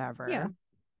or Yeah. whatever.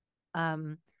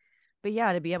 Um, but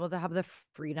yeah, to be able to have the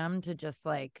freedom to just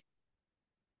like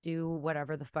do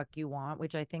whatever the fuck you want,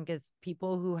 which I think is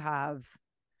people who have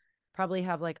probably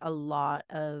have like a lot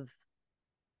of,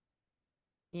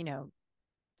 you know,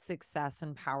 success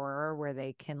and power where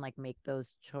they can like make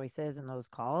those choices and those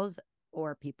calls,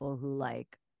 or people who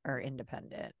like are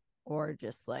independent or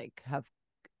just like have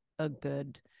a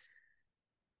good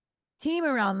team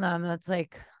around them that's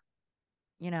like,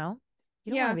 you know,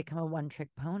 you don't want to Yeah. become a one trick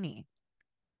pony.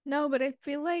 No, but I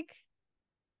feel like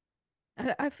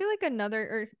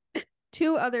another, or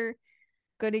two other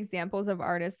good examples of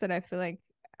artists that I feel like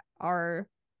are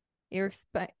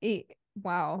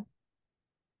wow.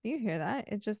 Do you hear that?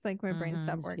 It's just like my brain Mm-hmm,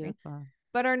 stopped it's working. beautiful.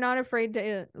 But are not afraid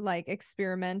to like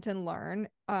experiment and learn.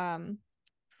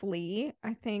 Flea,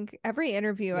 I think every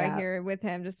interview I Yeah. hear with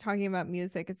him just talking about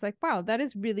music, it's like, wow, that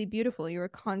is really beautiful. You are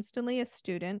constantly a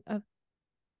student of,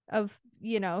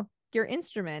 your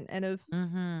instrument, and of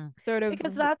Mm-hmm. sort of,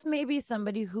 Because that's maybe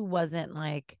somebody who wasn't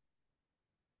like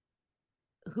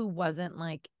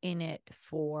in it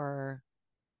for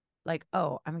like,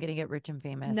 oh, I'm gonna get rich and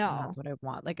famous and that's no, what I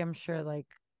want. Like I'm sure like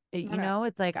it, not a,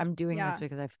 it's like I'm doing this yeah,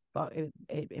 because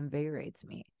it invigorates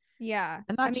me. yeah.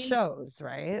 And I that mean, shows,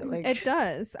 right? it Like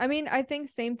does. I mean, I think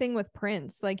same thing with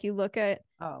Prince. Like, you look at,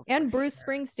 oh, for and Bruce sure.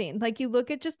 Springsteen, like you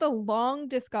look at just a long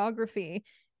discography,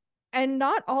 and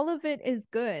not all of it is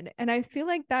good. And I feel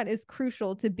like that is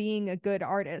crucial to being a good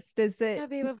artist, is that Yeah,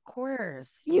 babe, of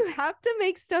course. you have to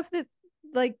make stuff that's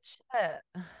like, Shit.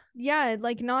 yeah,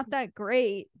 like not that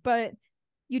great, but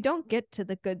you don't get to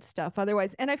the good stuff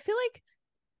otherwise. And I feel like,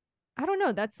 I don't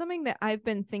know, that's something that I've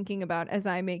been thinking about as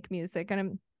I make music. And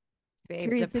I'm Babe,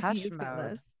 curious if Depeche you feel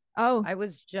Mode. this. Oh, I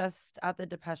was just at the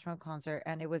Depeche Mode concert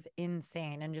and it was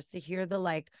insane. And just to hear the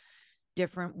like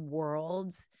different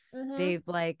worlds mm-hmm. they've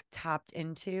like tapped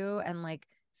into and like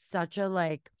such a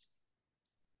like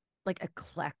like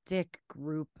eclectic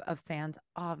group of fans.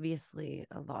 Obviously,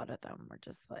 a lot of them were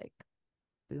just like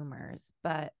boomers,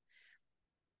 but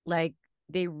like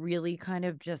they really kind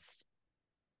of just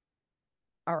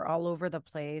are all over the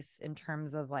place in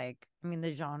terms of like, I mean,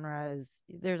 the genre is,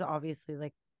 there's obviously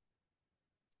like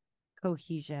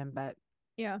cohesion, but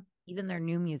Yeah. even their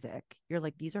new music, you're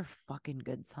like, these are fucking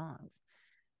good songs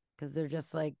because they're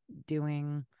just like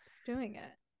doing Doing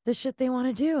it. the shit they want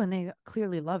to do and they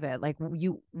clearly love it. Like,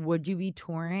 would you be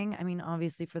touring? I mean,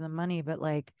 obviously for the money, but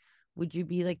like, would you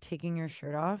be like taking your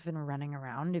shirt off and running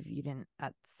around if you didn't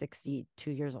at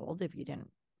 62 years old, if you didn't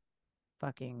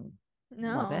fucking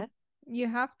love No. it? You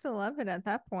have to love it at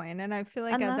that point. And I feel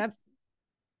like And at that that's,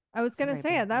 I was gonna sorry,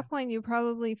 say at baby. that point you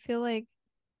probably feel like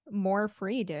more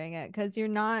free doing it because you're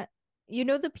not, you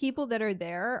know, the people that are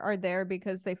there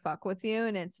because they fuck with you,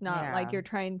 and it's not like Yeah. you're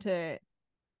trying to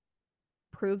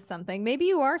prove something. Maybe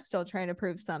you are still trying to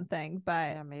prove something,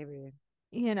 but Yeah, maybe.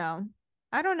 you know,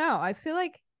 I don't know. I feel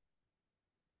like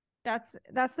that's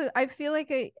the I feel like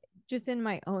I just in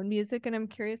my own music, and I'm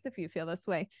curious if you feel this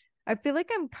way. I feel like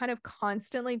I'm kind of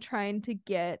constantly trying to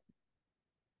get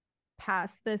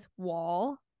past this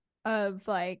wall of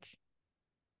like,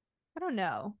 I don't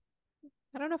know.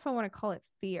 I don't know if I want to call it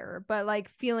fear, but like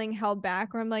feeling held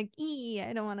back where I'm like,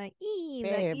 I don't want to like,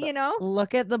 Babe, you know,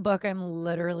 look at the book I'm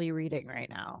literally reading right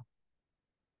now.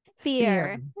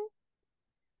 Fear. fear.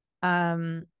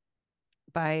 Um,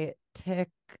 by Thich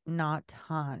Nhat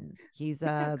Hanh.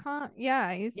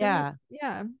 Yeah, he's in, Yeah,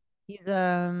 yeah. he's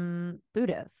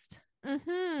Buddhist,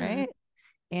 Mm-hmm. right?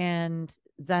 And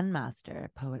Zen master,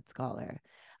 poet scholar.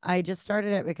 I just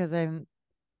started it because I'm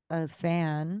a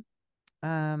fan.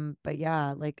 But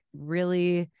yeah, like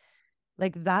really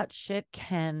like that shit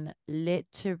can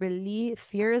literally,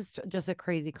 fear is just a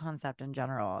crazy concept in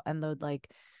general. And though like,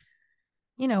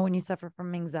 when you suffer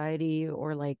from anxiety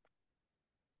or like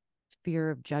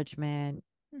fear of judgment,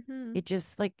 Mm-hmm. it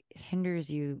just like hinders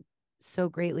you so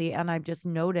greatly. And I've just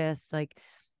noticed like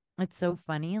it's so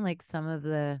funny, like some of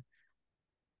the,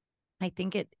 I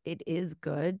think it is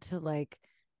good to like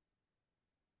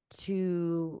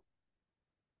to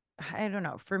I don't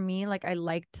know. For me, like I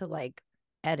like to like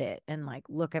edit and like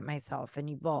look at myself and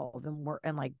evolve and work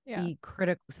and like Yeah, be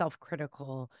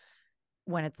self-critical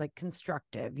when it's like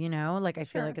constructive, Like I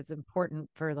feel sure. like it's important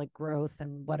for like growth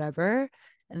and whatever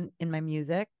and in my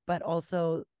music, but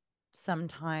also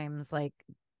sometimes like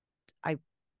I,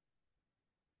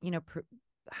 you know, pr-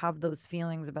 have those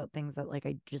feelings about things that like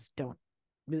I just don't,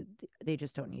 they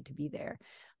just don't need to be there.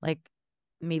 Like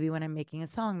maybe when I'm making a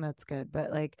song that's good,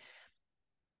 but like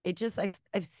it just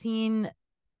I've seen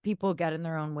people get in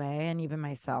their own way and even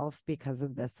myself because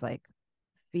of this like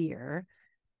fear.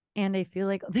 And I feel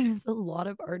like there's a lot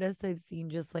of artists I've seen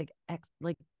just like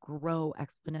like grow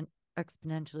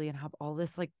exponentially and have all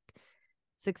this like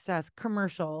success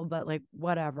commercial, but like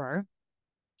whatever,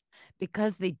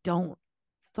 because they don't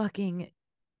fucking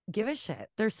give a shit.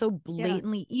 They're so Yeah.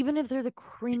 blatantly, even if they're the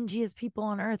cringiest people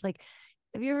on earth. Like,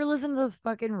 have you ever listened to the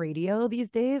fucking radio these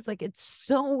days? Like, it's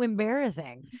so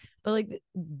embarrassing. But like,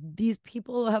 these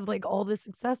people have like all this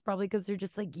success probably because they're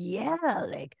just like, yeah,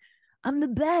 like, I'm the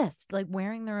best, like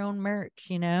wearing their own merch.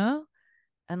 And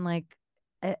like,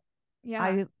 I, Yeah.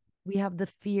 I we have the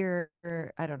fear.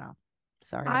 I don't know.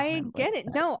 Sorry, I'm I rambling. get it.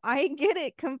 No, I get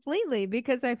it completely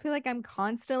because I feel like I'm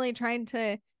constantly trying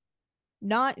to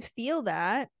not feel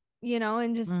that,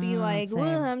 and just be like,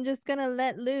 well, Same. I'm just gonna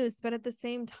let loose. But at the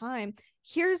same time,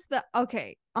 here's the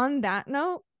okay. On that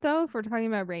note, though, if we're talking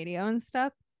about radio and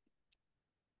stuff,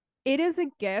 it is a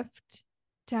gift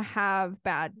to have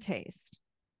bad taste,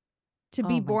 to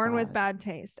be Oh my born with god. bad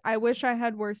taste. I wish I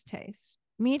had worse taste,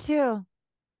 Me too.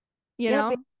 you Yeah,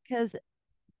 know? because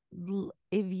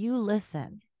if you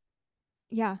listen,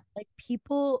 Yeah. like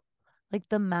people, like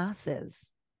the masses,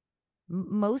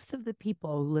 most of the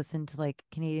people who listen to like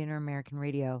Canadian or American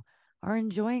radio are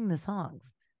enjoying the songs.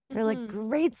 They're like, Mm-hmm.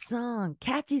 great song,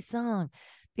 catchy song,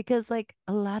 because like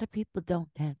a lot of people don't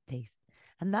have taste,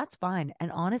 and that's fine.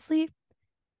 And honestly,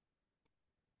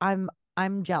 I'm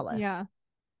I'm jealous. Yeah.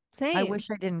 I Same. wish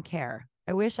I didn't care.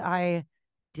 I wish I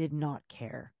did not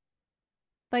care.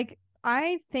 Like,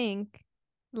 I think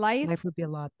life Life would be a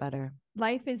lot better.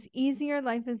 life is easier,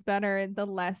 life is better the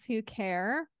less you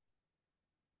care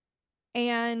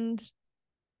and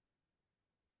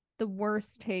the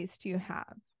worse taste you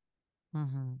have.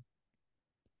 Hmm.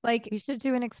 Like, We should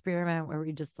do an experiment where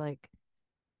we just like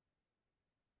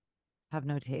have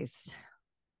no taste.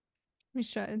 We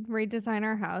should redesign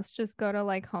our house. Just go to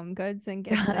like Home Goods and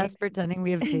get Us like pretending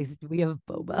we have taste. We have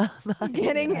boba.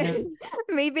 getting Yeah.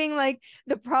 me being like,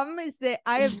 the problem is that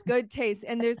I have good taste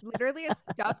and there's literally a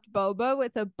stuffed boba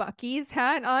with a Bucky's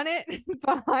hat on it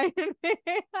behind me.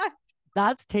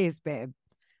 That's taste, babe.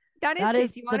 That is That is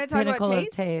taste. You the want to talk about pinnacle of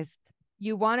taste? taste.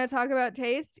 You want to talk about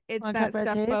taste? It's Want to talk that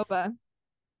about stuffed taste? boba.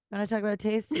 Want to talk about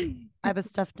taste? I have a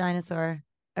stuffed dinosaur,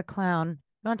 a clown.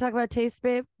 You want to talk about taste,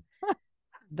 babe?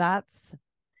 That's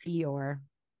Eeyore.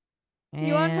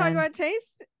 You want to talk And about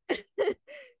taste?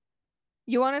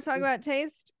 You want to talk about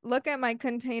taste? Look at my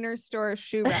Container Store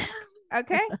shoe rack.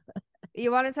 Okay.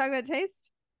 You want to talk about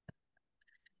taste?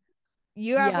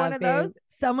 You have yeah, one of babe. those?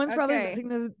 Someone's probably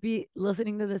Okay.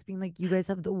 listening to this being like, you guys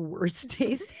have the worst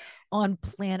taste on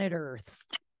planet Earth.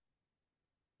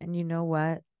 And you know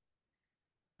what?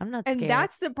 I'm not And scared.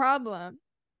 that's the problem.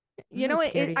 You know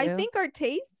what? I think our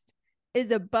taste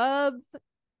is above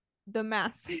the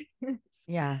masses.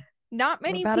 Yeah. Not We're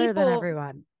many better than people,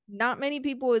 everyone. not many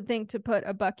people would think to put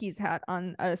a Bucky's hat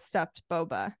on a stuffed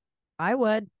boba. I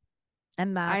would.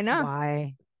 And I that's know.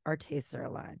 why our tastes are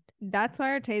aligned. That's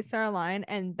why our tastes are aligned.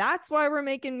 And that's why we're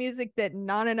making music that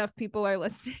not enough people are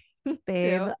listening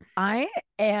Babe, to. I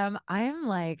am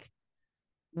like,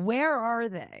 where are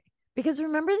they? Because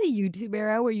remember the YouTube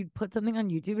era where you'd put something on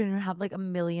YouTube and it'd have like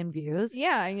 1 million views?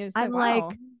 Yeah. And you're just I'm like, wow.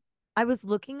 like, I was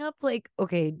looking up like,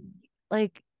 okay,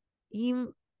 like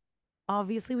you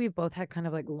obviously we've both had kind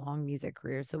of like long music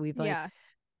careers. So we've like Yeah.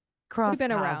 crossed We've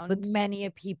been paths with around. many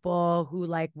of people who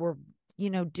like were,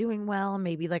 doing well.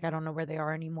 Maybe like I don't know where they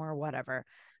are anymore or whatever.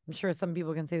 I'm sure some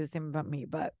people can say the same about me.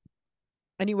 But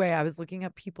anyway, I was looking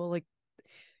at people like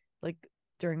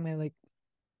during my like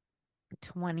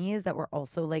 20s that were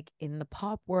also like in the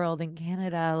pop world in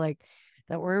Canada, like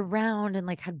that were around and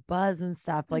like had buzz and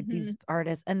stuff, like these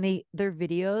artists, and their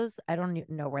videos, I don't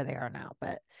even know where they are now,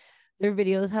 but their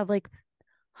videos have like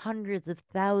hundreds of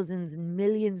thousands,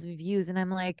 millions of views. And I'm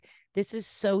like, this is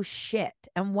so shit,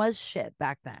 and was shit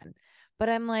back then. But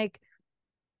I'm like,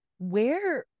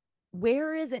 where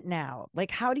is it now? Like,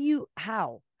 how do you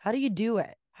do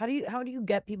it? How do you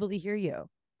get people to hear you?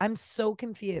 I'm so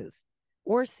confused.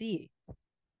 Or see.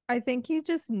 I think you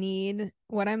just need,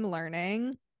 what I'm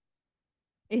learning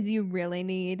is you really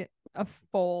need a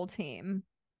full team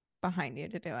behind you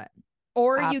to do it.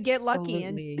 Or you get lucky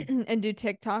and and do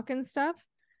TikTok and stuff.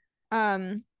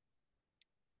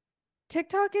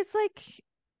 TikTok is like,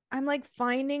 I'm like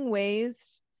finding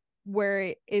ways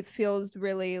where it feels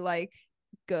really like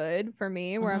good for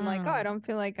me, where I'm like, oh, I don't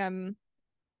feel like I'm,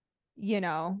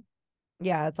 yeah,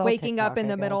 it's all waking TikTok, up in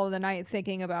the middle of guess. the night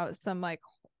thinking about some like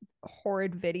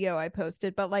horrid video I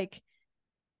posted. But like,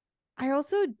 I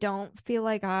also don't feel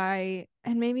like and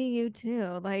maybe you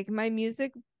too, like my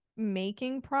music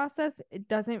making process, it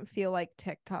doesn't feel like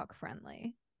TikTok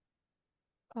friendly.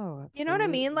 Oh, absolutely. You know what I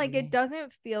mean? Like it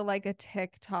doesn't feel like a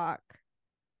TikTok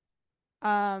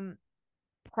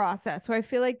process. So I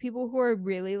feel like people who are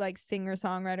really like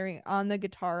singer-songwriter on the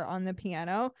guitar, on the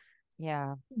piano,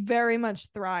 yeah, very much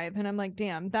thrive. And I'm like,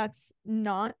 damn, that's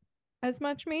not as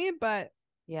much me, but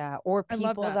yeah. Or I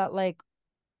love people that like,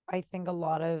 I think a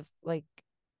lot of like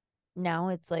now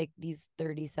it's like these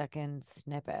 30-second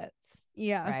snippets.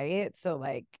 Yeah. Right. So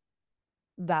like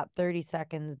that 30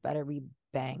 seconds better be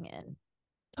banging.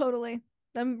 Totally.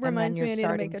 That And then reminds you're me I need to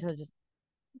make starting it. to just,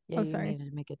 yeah, Oh, you sorry. need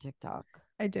to make a TikTok.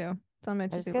 I do. It's on my I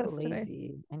just to-do get list today.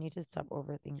 lazy. I need to stop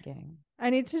overthinking. I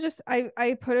need to just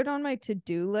I put it on my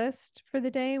to-do list for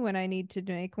the day when I need to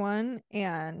make one.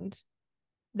 And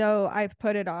though I've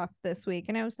put it off this week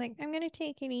and I was like, I'm gonna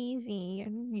take it easy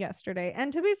yesterday.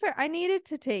 And to be fair, I needed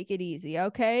to take it easy,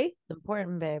 okay? It's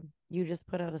important, babe. You just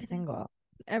put out a single.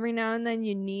 Every now and then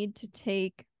you need to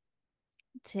take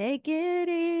it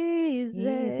easy.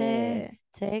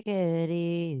 Take it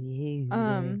easy.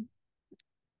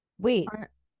 Wait,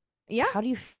 yeah. how do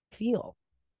you feel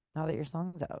now that your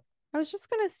song's out? I was just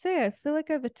gonna say, I feel like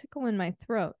I have a tickle in my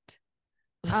throat.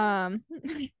 Am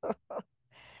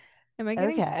I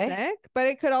getting sick? But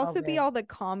it could also be all the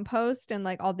compost and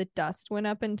like all the dust went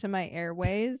up into my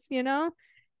airways, you know?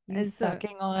 You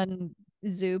sucking on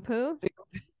zoo poo.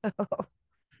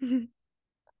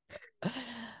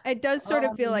 It does sort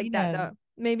of feel like that though.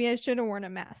 Maybe I should have worn a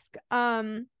mask.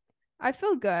 I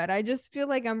feel good. I just feel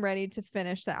like I'm ready to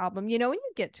finish the album. You know, when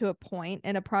you get to a point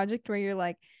in a project where you're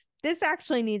like, this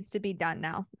actually needs to be done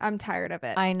now. I'm tired of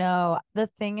it. I know. The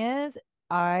thing is,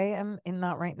 I am in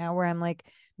that right now where I'm like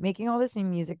making all this new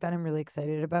music that I'm really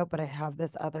excited about, but I have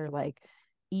this other like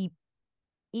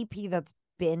EP that's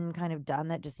been kind of done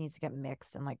that just needs to get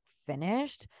mixed and like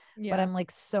finished. But Yeah. I'm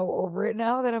like so over it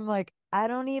now that I'm like, I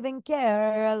don't even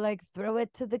care. Like throw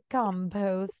it to the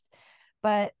compost.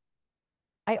 But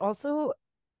I also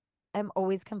am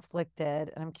always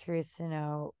conflicted, and I'm curious to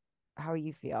know how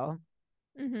you feel.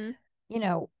 Mm-hmm. You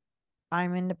know,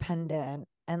 I'm independent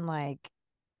and like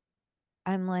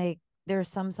I'm like there are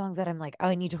some songs that I'm like, oh,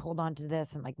 I need to hold on to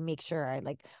this and like make sure I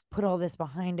like put all this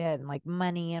behind it and like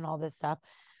money and all this stuff.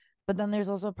 But then there's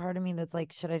also a part of me that's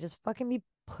like, should I just fucking be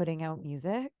putting out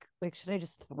music? Like, should I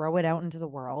just throw it out into the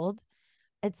world?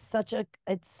 It's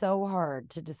so hard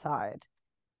to decide.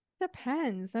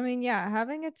 Depends. I mean, yeah,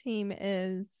 having a team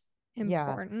is Yeah.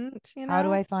 important, you How do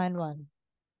know? I find one?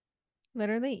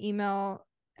 Literally email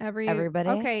every Everybody?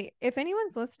 okay, if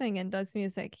anyone's listening and does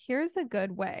music, here's a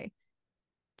good way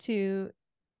to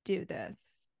do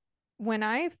this. When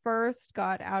I first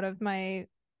got out of my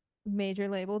major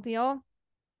label deal,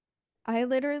 I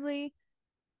literally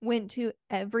went to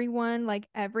everyone, like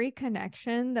every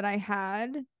connection that I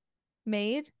had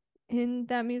made in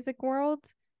that music world,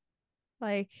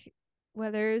 like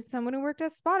whether it's someone who worked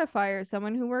at Spotify or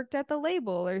someone who worked at the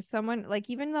label or someone like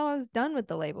even though I was done with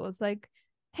the label, it's like,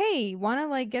 hey, want to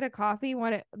like get a coffee?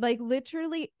 Want to like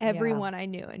literally Yeah. everyone I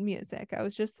knew in music. I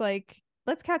was just like,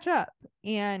 let's catch up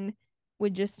and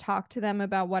would just talk to them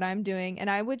about what I'm doing. And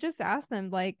I would just ask them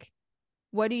like,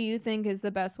 what do you think is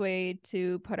the best way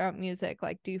to put out music?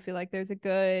 Like, do you feel like there's a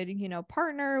good,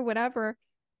 partner, whatever?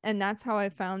 And that's how I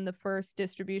found the first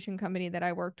distribution company that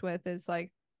I worked with is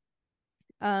like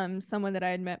someone that I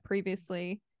had met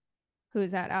previously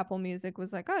who's at Apple Music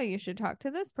was like, "Oh, you should talk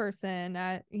to this person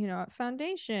at, at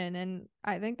Foundation and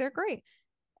I think they're great."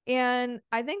 And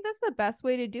I think that's the best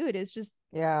way to do it is just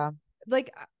Yeah.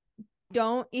 like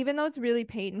don't even though it's really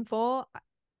painful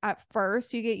at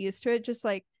first, you get used to it, just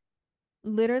like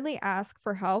literally ask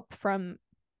for help from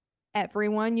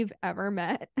everyone you've ever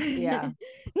met. Yeah.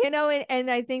 And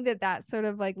I think that that sort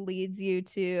of like leads you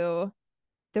to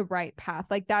the right path.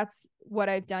 Like that's what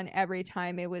I've done every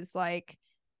time. It was like,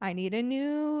 I need a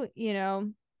new, I need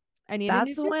a new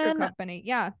That's distro when company.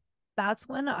 Yeah. that's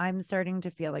when I'm starting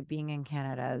to feel like being in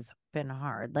Canada has been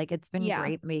hard. Like it's been Yeah.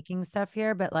 great making stuff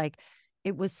here, but like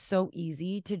it was so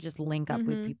easy to just link up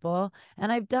with Mm-hmm. people.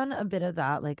 And I've done a bit of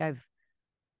that. Like I've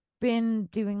been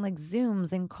doing like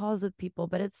Zooms and calls with people,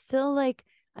 but it's still like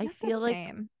I Not the feel like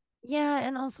same. yeah,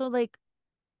 and also like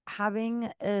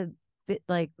having a bit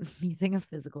like missing a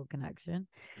physical connection,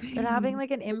 but having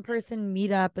like an in-person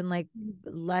meetup and like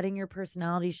letting your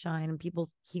personality shine and people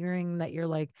hearing that you're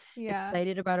like Yeah.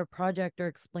 excited about a project or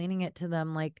explaining it to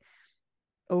them like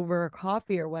over a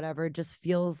coffee or whatever just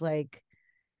feels like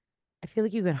I feel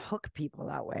like you can hook people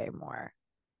that way more.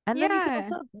 And then Yeah.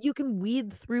 you can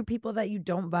weed through people that you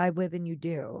don't vibe with and you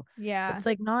do. Yeah. It's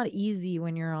like not easy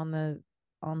when you're on the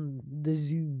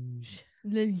Zoom.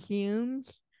 The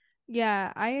Zooms.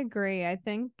 Yeah, I agree. I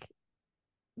think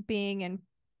being in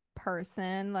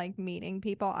person, like meeting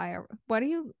people, what do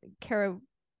you, Kara?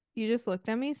 You just looked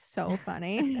at me so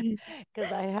funny.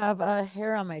 Because I have a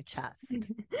hair on my chest.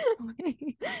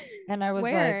 And I was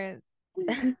like, Where?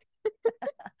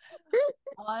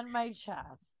 on my chest.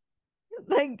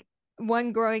 Like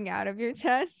one growing out of your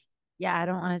chest? Yeah, I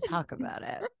don't want to talk about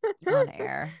it on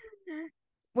air.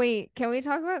 Wait, can we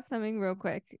talk about something real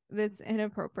quick that's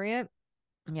inappropriate?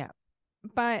 Yeah.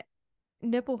 But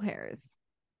nipple hairs.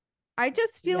 I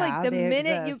just feel like Yeah, the they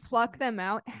minute you exist. pluck them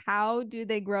out, how do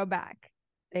they grow back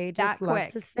They just that love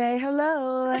to quick? say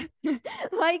hello.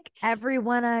 Like,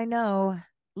 Everyone I know,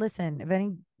 listen, if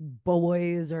any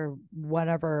boys or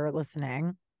whatever are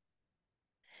listening,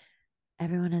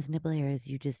 everyone has nipple hairs.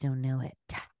 You just don't know it.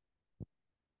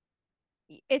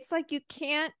 it's like you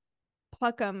can't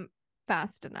pluck them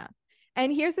fast enough.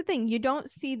 And here's the thing, you don't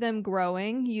see them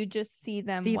growing, you just see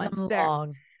them See them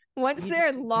long. once You just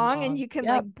they're see them long and long. you can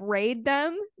like Yep. braid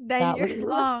them, then That you're looks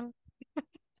long.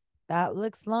 That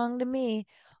looks long to me.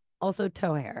 Also,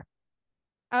 toe hair.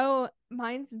 oh,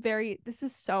 this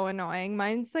is so annoying.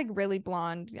 Mine's like really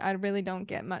blonde. I really don't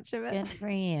get much of it. Good for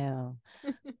you.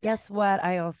 Guess what?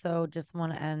 I also just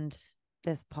want to end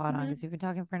this pod on Mhm. because we've been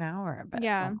talking for an hour, but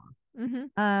Yeah.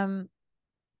 almost. Hmm.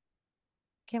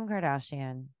 Kim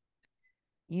Kardashian.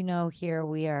 Here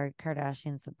we are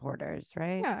Kardashian supporters,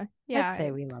 right? Yeah. Let's Yeah.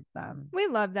 say we love them. We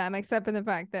love them, except for the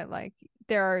fact that like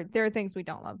there are things we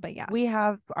don't love, but yeah, We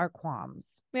have our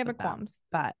qualms we have a with them, qualms.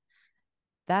 but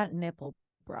that nipple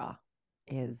bra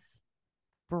is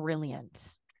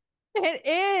brilliant. It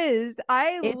is.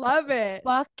 I It's love it.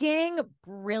 fucking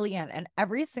brilliant. And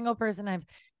every single person I've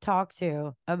talked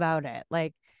to about it,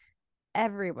 like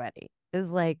everybody is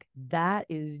like, that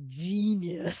is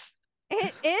genius.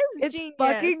 It is It's genius.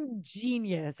 fucking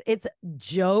genius. It's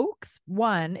jokes.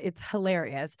 One, it's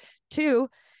hilarious. Two,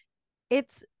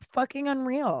 it's fucking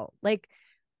unreal. Like,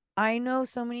 I know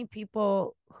so many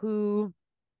people who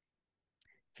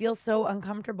feel so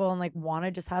uncomfortable and like want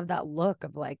to just have that look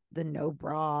of like the no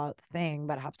bra thing,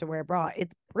 but have to wear a bra.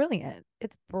 It's brilliant.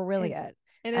 It's brilliant.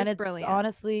 It And is it's brilliant.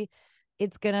 honestly,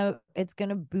 it's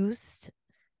gonna boost,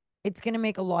 it's gonna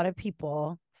make a lot of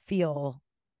people feel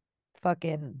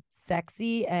fucking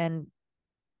sexy and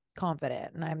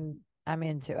confident. And I'm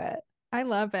into it. I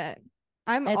love it.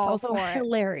 I'm And it's all also for it.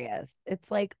 hilarious.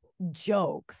 It's like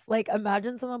jokes. Like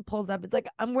imagine someone pulls up, it's like,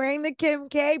 I'm wearing the Kim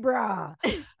K bra.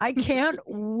 I can't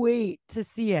wait to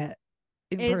see it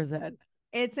in It's person.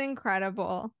 it's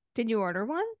incredible. Did you order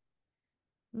one?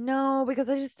 No, because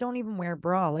I just don't even wear a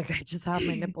bra. Like I just have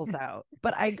my nipples out.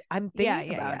 But I'm Yeah,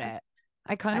 thinking about yeah. it.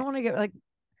 I kind I, of want to get like,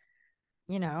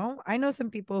 I know some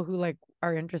people who like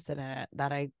are interested in it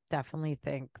that I definitely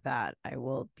think that I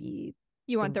will be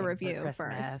you want the thinking for review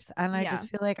Christmas. first. And I Yeah, just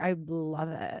feel like I love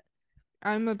it.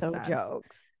 I'm So obsessed.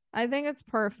 jokes. I think it's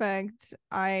perfect.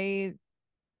 I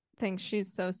think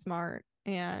she's so smart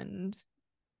and,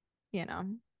 you know,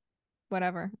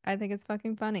 whatever. I think it's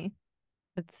fucking funny.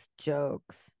 It's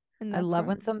jokes. And I that's love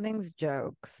where when something's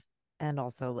jokes and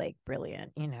also like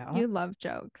brilliant. you love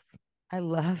jokes. I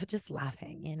love just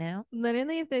laughing.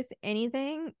 Literally, if there's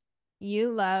anything you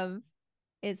love,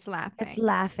 it's It's laughing.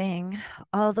 laughing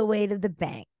all the way to the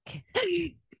bank.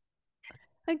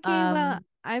 Okay, well, Um,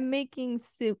 I'm making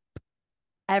soup.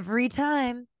 every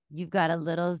time you've got a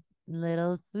little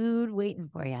food waiting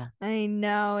for you. I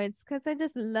know it's because I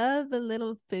just love a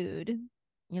little food.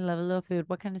 You love a little food.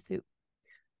 What kind of soup?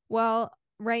 Well,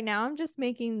 right now I'm just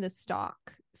making the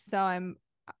stock. So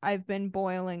I've been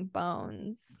boiling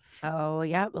bones. Oh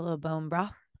yeah, a little bone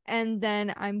broth. And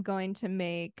then I'm going to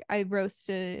make I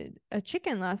roasted a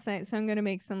chicken last night, so I'm going to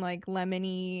make some like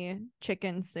lemony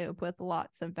chicken soup with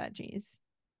lots of veggies,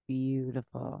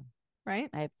 Beautiful.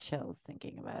 right? I have chills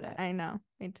thinking about it. I know,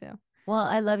 me too. Well,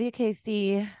 I love you,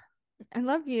 Casey. I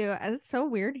love you. It's so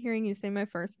weird hearing you say my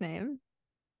first name.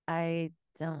 I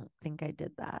don't think I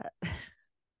did that.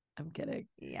 I'm kidding.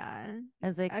 Yeah. I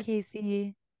was like,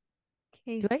 Casey.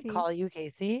 Do I Casey. call you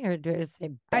Casey or do I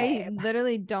say I babe?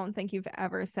 literally don't think you've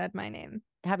ever said my name.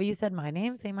 Have you said my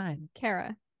name? Say mine.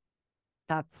 Kara.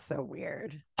 That's so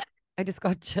weird. I just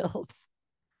got chills.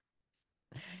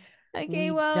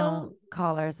 Okay, We well, don't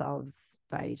call ourselves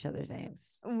by each other's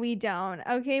names. we don't.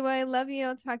 Okay, well, I love you.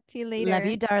 I'll talk to you Love later.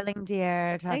 you, darling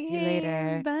dear. Talk to you Okay,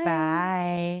 later. bye.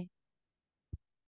 Bye.